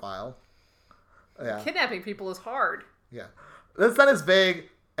low profile. Yeah. Kidnapping people is hard. Yeah. That's not as vague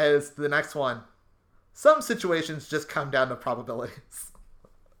as the next one. Some situations just come down to probabilities.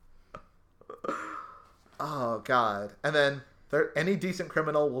 Oh, God. And then... any decent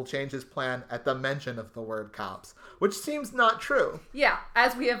criminal will change his plan at the mention of the word cops, which seems not true. Yeah,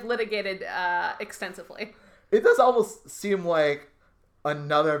 as we have litigated extensively. It does almost seem like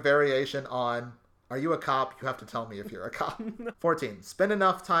another variation on, are you a cop? You have to tell me if you're a cop. 14, spend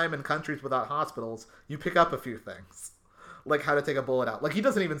enough time in countries without hospitals, you pick up a few things. Like how to take a bullet out. Like, he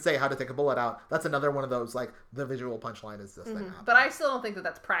doesn't even say how to take a bullet out. That's another one of those, like, the visual punchline is this thing happening. But I still don't think that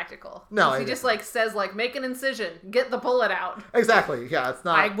that's practical. No. He just, like, says, like, make an incision. Get the bullet out. Exactly. Yeah, it's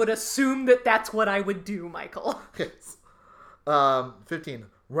not... I would assume that that's what I would do, Michael. Yes. 15,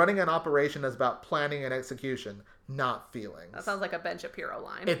 running an operation is about planning and execution, not feelings. That sounds like a Ben Shapiro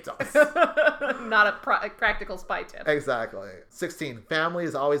line. It does. Not a practical spy tip. Exactly. 16, family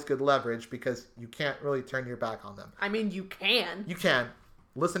is always good leverage because you can't really turn your back on them. I mean, you can. You can.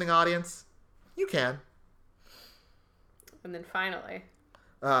 Listening audience, you can. And then finally...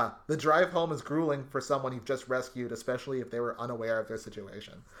 the drive home is grueling for someone you've just rescued, especially if they were unaware of their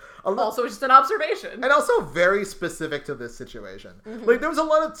situation. Also, just an observation. And also very specific to this situation. Mm-hmm. Like, there was a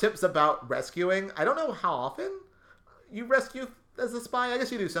lot of tips about rescuing. I don't know how often you rescue as a spy. I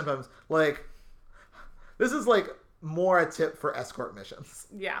guess you do sometimes. Like, this is, like, more a tip for escort missions.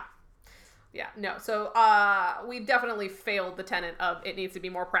 Yeah. Yeah, no. So, we've definitely failed the tenet of it needs to be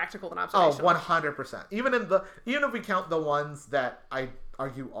more practical than observational. Oh, 100%. Even if we count the ones that I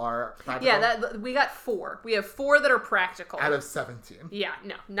argue are practical. Yeah, we got 4. We have 4 that are practical. Out of 17. Yeah,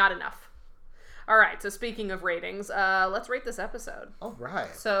 no, not enough. All right, so speaking of ratings, let's rate this episode. All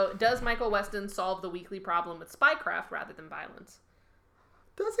right. So, does Michael Weston solve the weekly problem with spycraft rather than violence?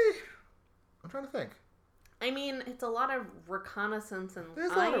 Does he? I'm trying to think. I mean, it's a lot of reconnaissance and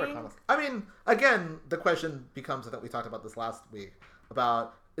There's a lot of reconnaissance. I mean, again, the question becomes, I think we talked about this last week,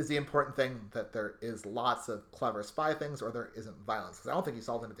 about is the important thing that there is lots of clever spy things or there isn't violence? Because I don't think he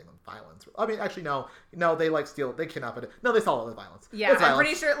solved anything with violence. I mean, actually, no, they like steal, they kidnap it. No, they solve it with violence. Yeah, I'm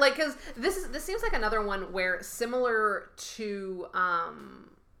pretty sure, like, because this seems like another one where similar to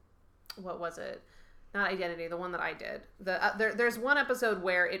what was it? Not Identity, the one that I did. There's one episode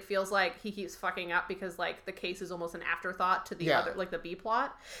where it feels like he keeps fucking up because like the case is almost an afterthought to the other, like the B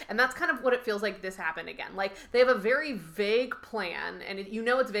plot, and that's kind of what it feels like this happened again. Like they have a very vague plan, and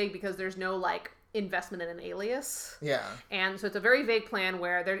it's vague because there's no like investment in an alias. Yeah. And so it's a very vague plan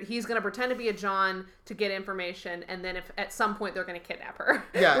where he's going to pretend to be a John to get information, and then if at some point they're going to kidnap her.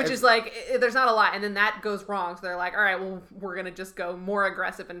 Yeah. Which is like, there's not a lot, and then that goes wrong. So they're like, all right, well, we're going to just go more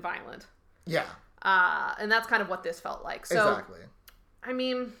aggressive and violent. Yeah. And that's kind of what this felt like. So, exactly. I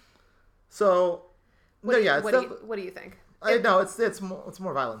mean, so what do you think? No, it's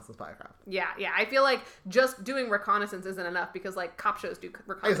more violence than Spycraft. Yeah. I feel like just doing reconnaissance isn't enough because like cop shows do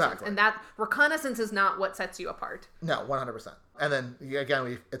reconnaissance, exactly. and that reconnaissance is not what sets you apart. No, 100%. And then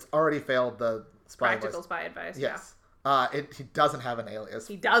again, it's already failed the practical spy advice. Yes. Yeah. He doesn't have an alias.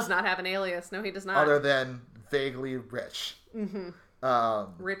 He does not have an alias. No, he does not. Other than vaguely rich. Mm-hmm.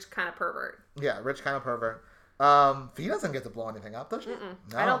 Rich kind of pervert. Yeah, rich kind of pervert. Fee doesn't get to blow anything up, does she? No.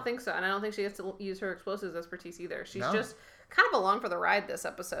 I don't think so, and I don't think she gets to use her explosives expertise either. She's just kind of along for the ride this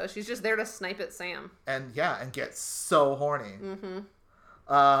episode. She's just there to snipe at Sam. And get so horny.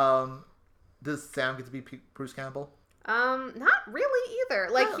 Mm-hmm. Does Sam get to be Bruce Campbell? Not really either.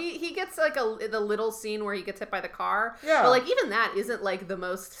 Like he gets like the little scene where he gets hit by the car. Yeah. But like even that isn't like the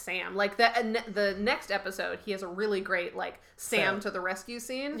most Sam. Like the next episode, he has a really great like Sam to the rescue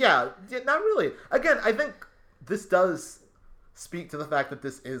scene. Yeah, not really. Again, I think this does speak to the fact that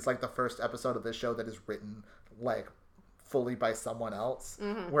this is like the first episode of this show that is written like fully by someone else.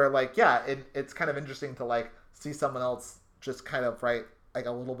 Mm-hmm. Where like it's kind of interesting to like see someone else just kind of write like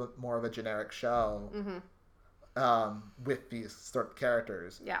a little bit more of a generic show. Mm-hmm. With these sort of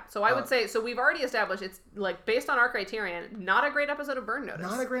characters. Yeah, so I would say, so we've already established it's, like, based on our criterion, not a great episode of Burn Notice.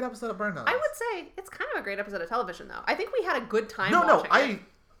 Not a great episode of Burn Notice. I would say it's kind of a great episode of television, though. I think we had a good time watching it.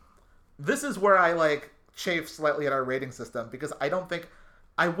 This is where I, like, chafe slightly at our rating system, because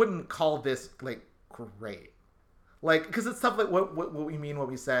I wouldn't call this, like, great. Like, because it's stuff like what we mean when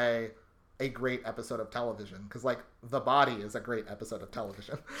we say a great episode of television, because, like, The Body is a great episode of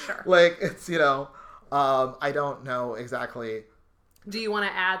television. Sure. Like, it's, I don't know exactly. Do you want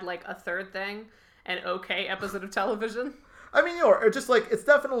to add, like, a third thing? An okay episode of television? I mean, or just, like, it's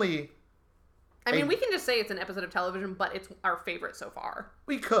definitely... I mean, we can just say it's an episode of television, but it's our favorite so far.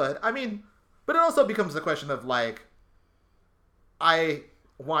 We could. I mean, but it also becomes a question of, like, I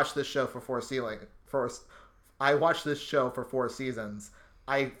watched this show for 4 seasons.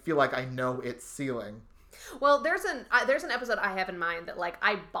 I feel like I know its ceiling. Well, there's an episode I have in mind that, like,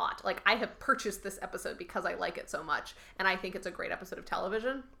 I bought. Like, I have purchased this episode because I like it so much, and I think it's a great episode of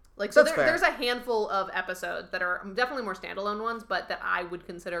television. Like, so there's a handful of episodes that are definitely more standalone ones, but that I would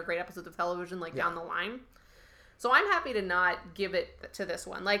consider great episodes of television, like, down the line. So I'm happy to not give it to this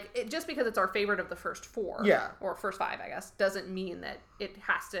one. Like, just because it's our favorite of the first 4, or first 5, I guess, doesn't mean that it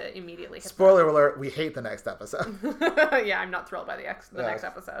has to immediately hit. Spoiler alert, we hate the next episode. Yeah, I'm not thrilled by the next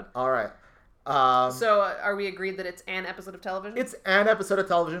episode. All right. So are we agreed that it's an episode of television? It's an episode of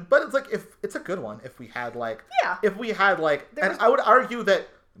television, but it's like, if it's a good one, if we had like, and I would argue that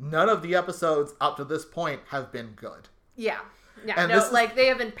none of the episodes up to this point have been good. Yeah. Yeah, and they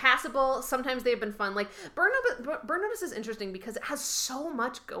have been passable. Sometimes they've been fun. Like, Burn Notice is interesting because it has so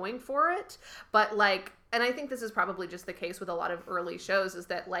much going for it. But, like, and I think this is probably just the case with a lot of early shows, is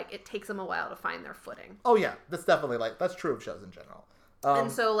that, like, it takes them a while to find their footing. Oh, yeah. That's definitely, like, that's true of shows in general.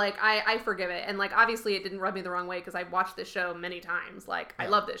 And so, like, I forgive it. And, like, obviously it didn't rub me the wrong way because I've watched this show many times. Like, I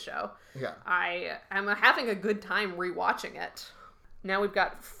love this show. Yeah. I'm having a good time rewatching it. Now we've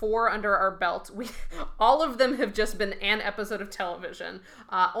got 4 under our belt. All of them have just been an episode of television.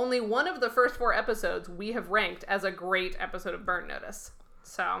 Only one of the first 4 episodes we have ranked as a great episode of Burn Notice.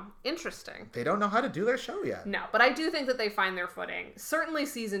 So, interesting. They don't know how to do their show yet. No, but I do think that they find their footing. Certainly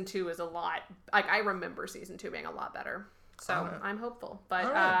season 2 is a lot. Like, I remember season 2 being a lot better. So, I'm hopeful.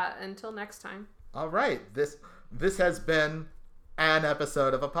 But until next time. All right. This has been an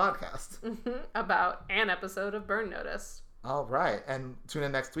episode of a podcast. About an episode of Burn Notice. All right, and tune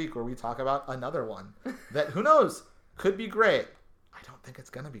in next week where we talk about another one that, who knows, could be great. I don't think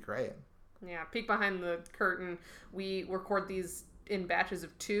it's going to be great. Yeah, peek behind the curtain. We record these in batches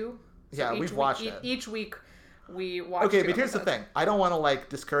of 2. So yeah, we've watched it. Each week we watch. Okay, but here's the thing. I don't want to, like,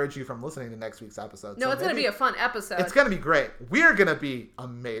 discourage you from listening to next week's episode. No, it's going to be a fun episode. It's going to be great. We're going to be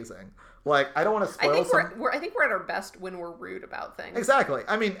amazing. Like, I don't want to spoil I think we're at our best when we're rude about things. Exactly.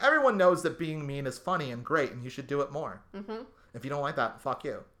 I mean, everyone knows that being mean is funny and great, and you should do it more. Mm-hmm. If you don't like that, fuck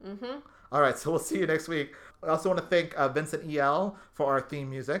you. Mm-hmm. All right, so we'll see you next week. I also want to thank Vincent E.L. for our theme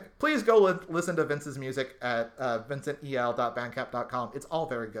music. Please go listen to Vince's music at vincentel.bandcamp.com. It's all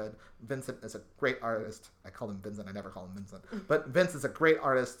very good. Vincent is a great artist. I call him Vincent. I never call him Vincent. But Vince is a great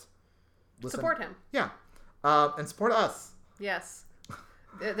artist. Listen. Support him. Yeah. And support us. Yes.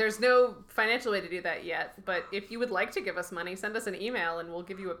 There's no financial way to do that yet, but if you would like to give us money, send us an email and we'll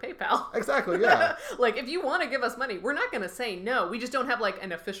give you a PayPal. Exactly, yeah. Like, if you want to give us money, we're not going to say no. We just don't have, like,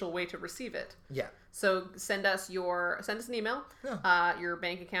 an official way to receive it. Yeah. So send us an email, your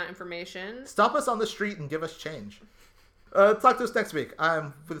bank account information. Stop us on the street and give us change. Talk to us next week.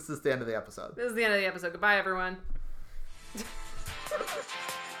 This is the end of the episode. This is the end of the episode. Goodbye, everyone.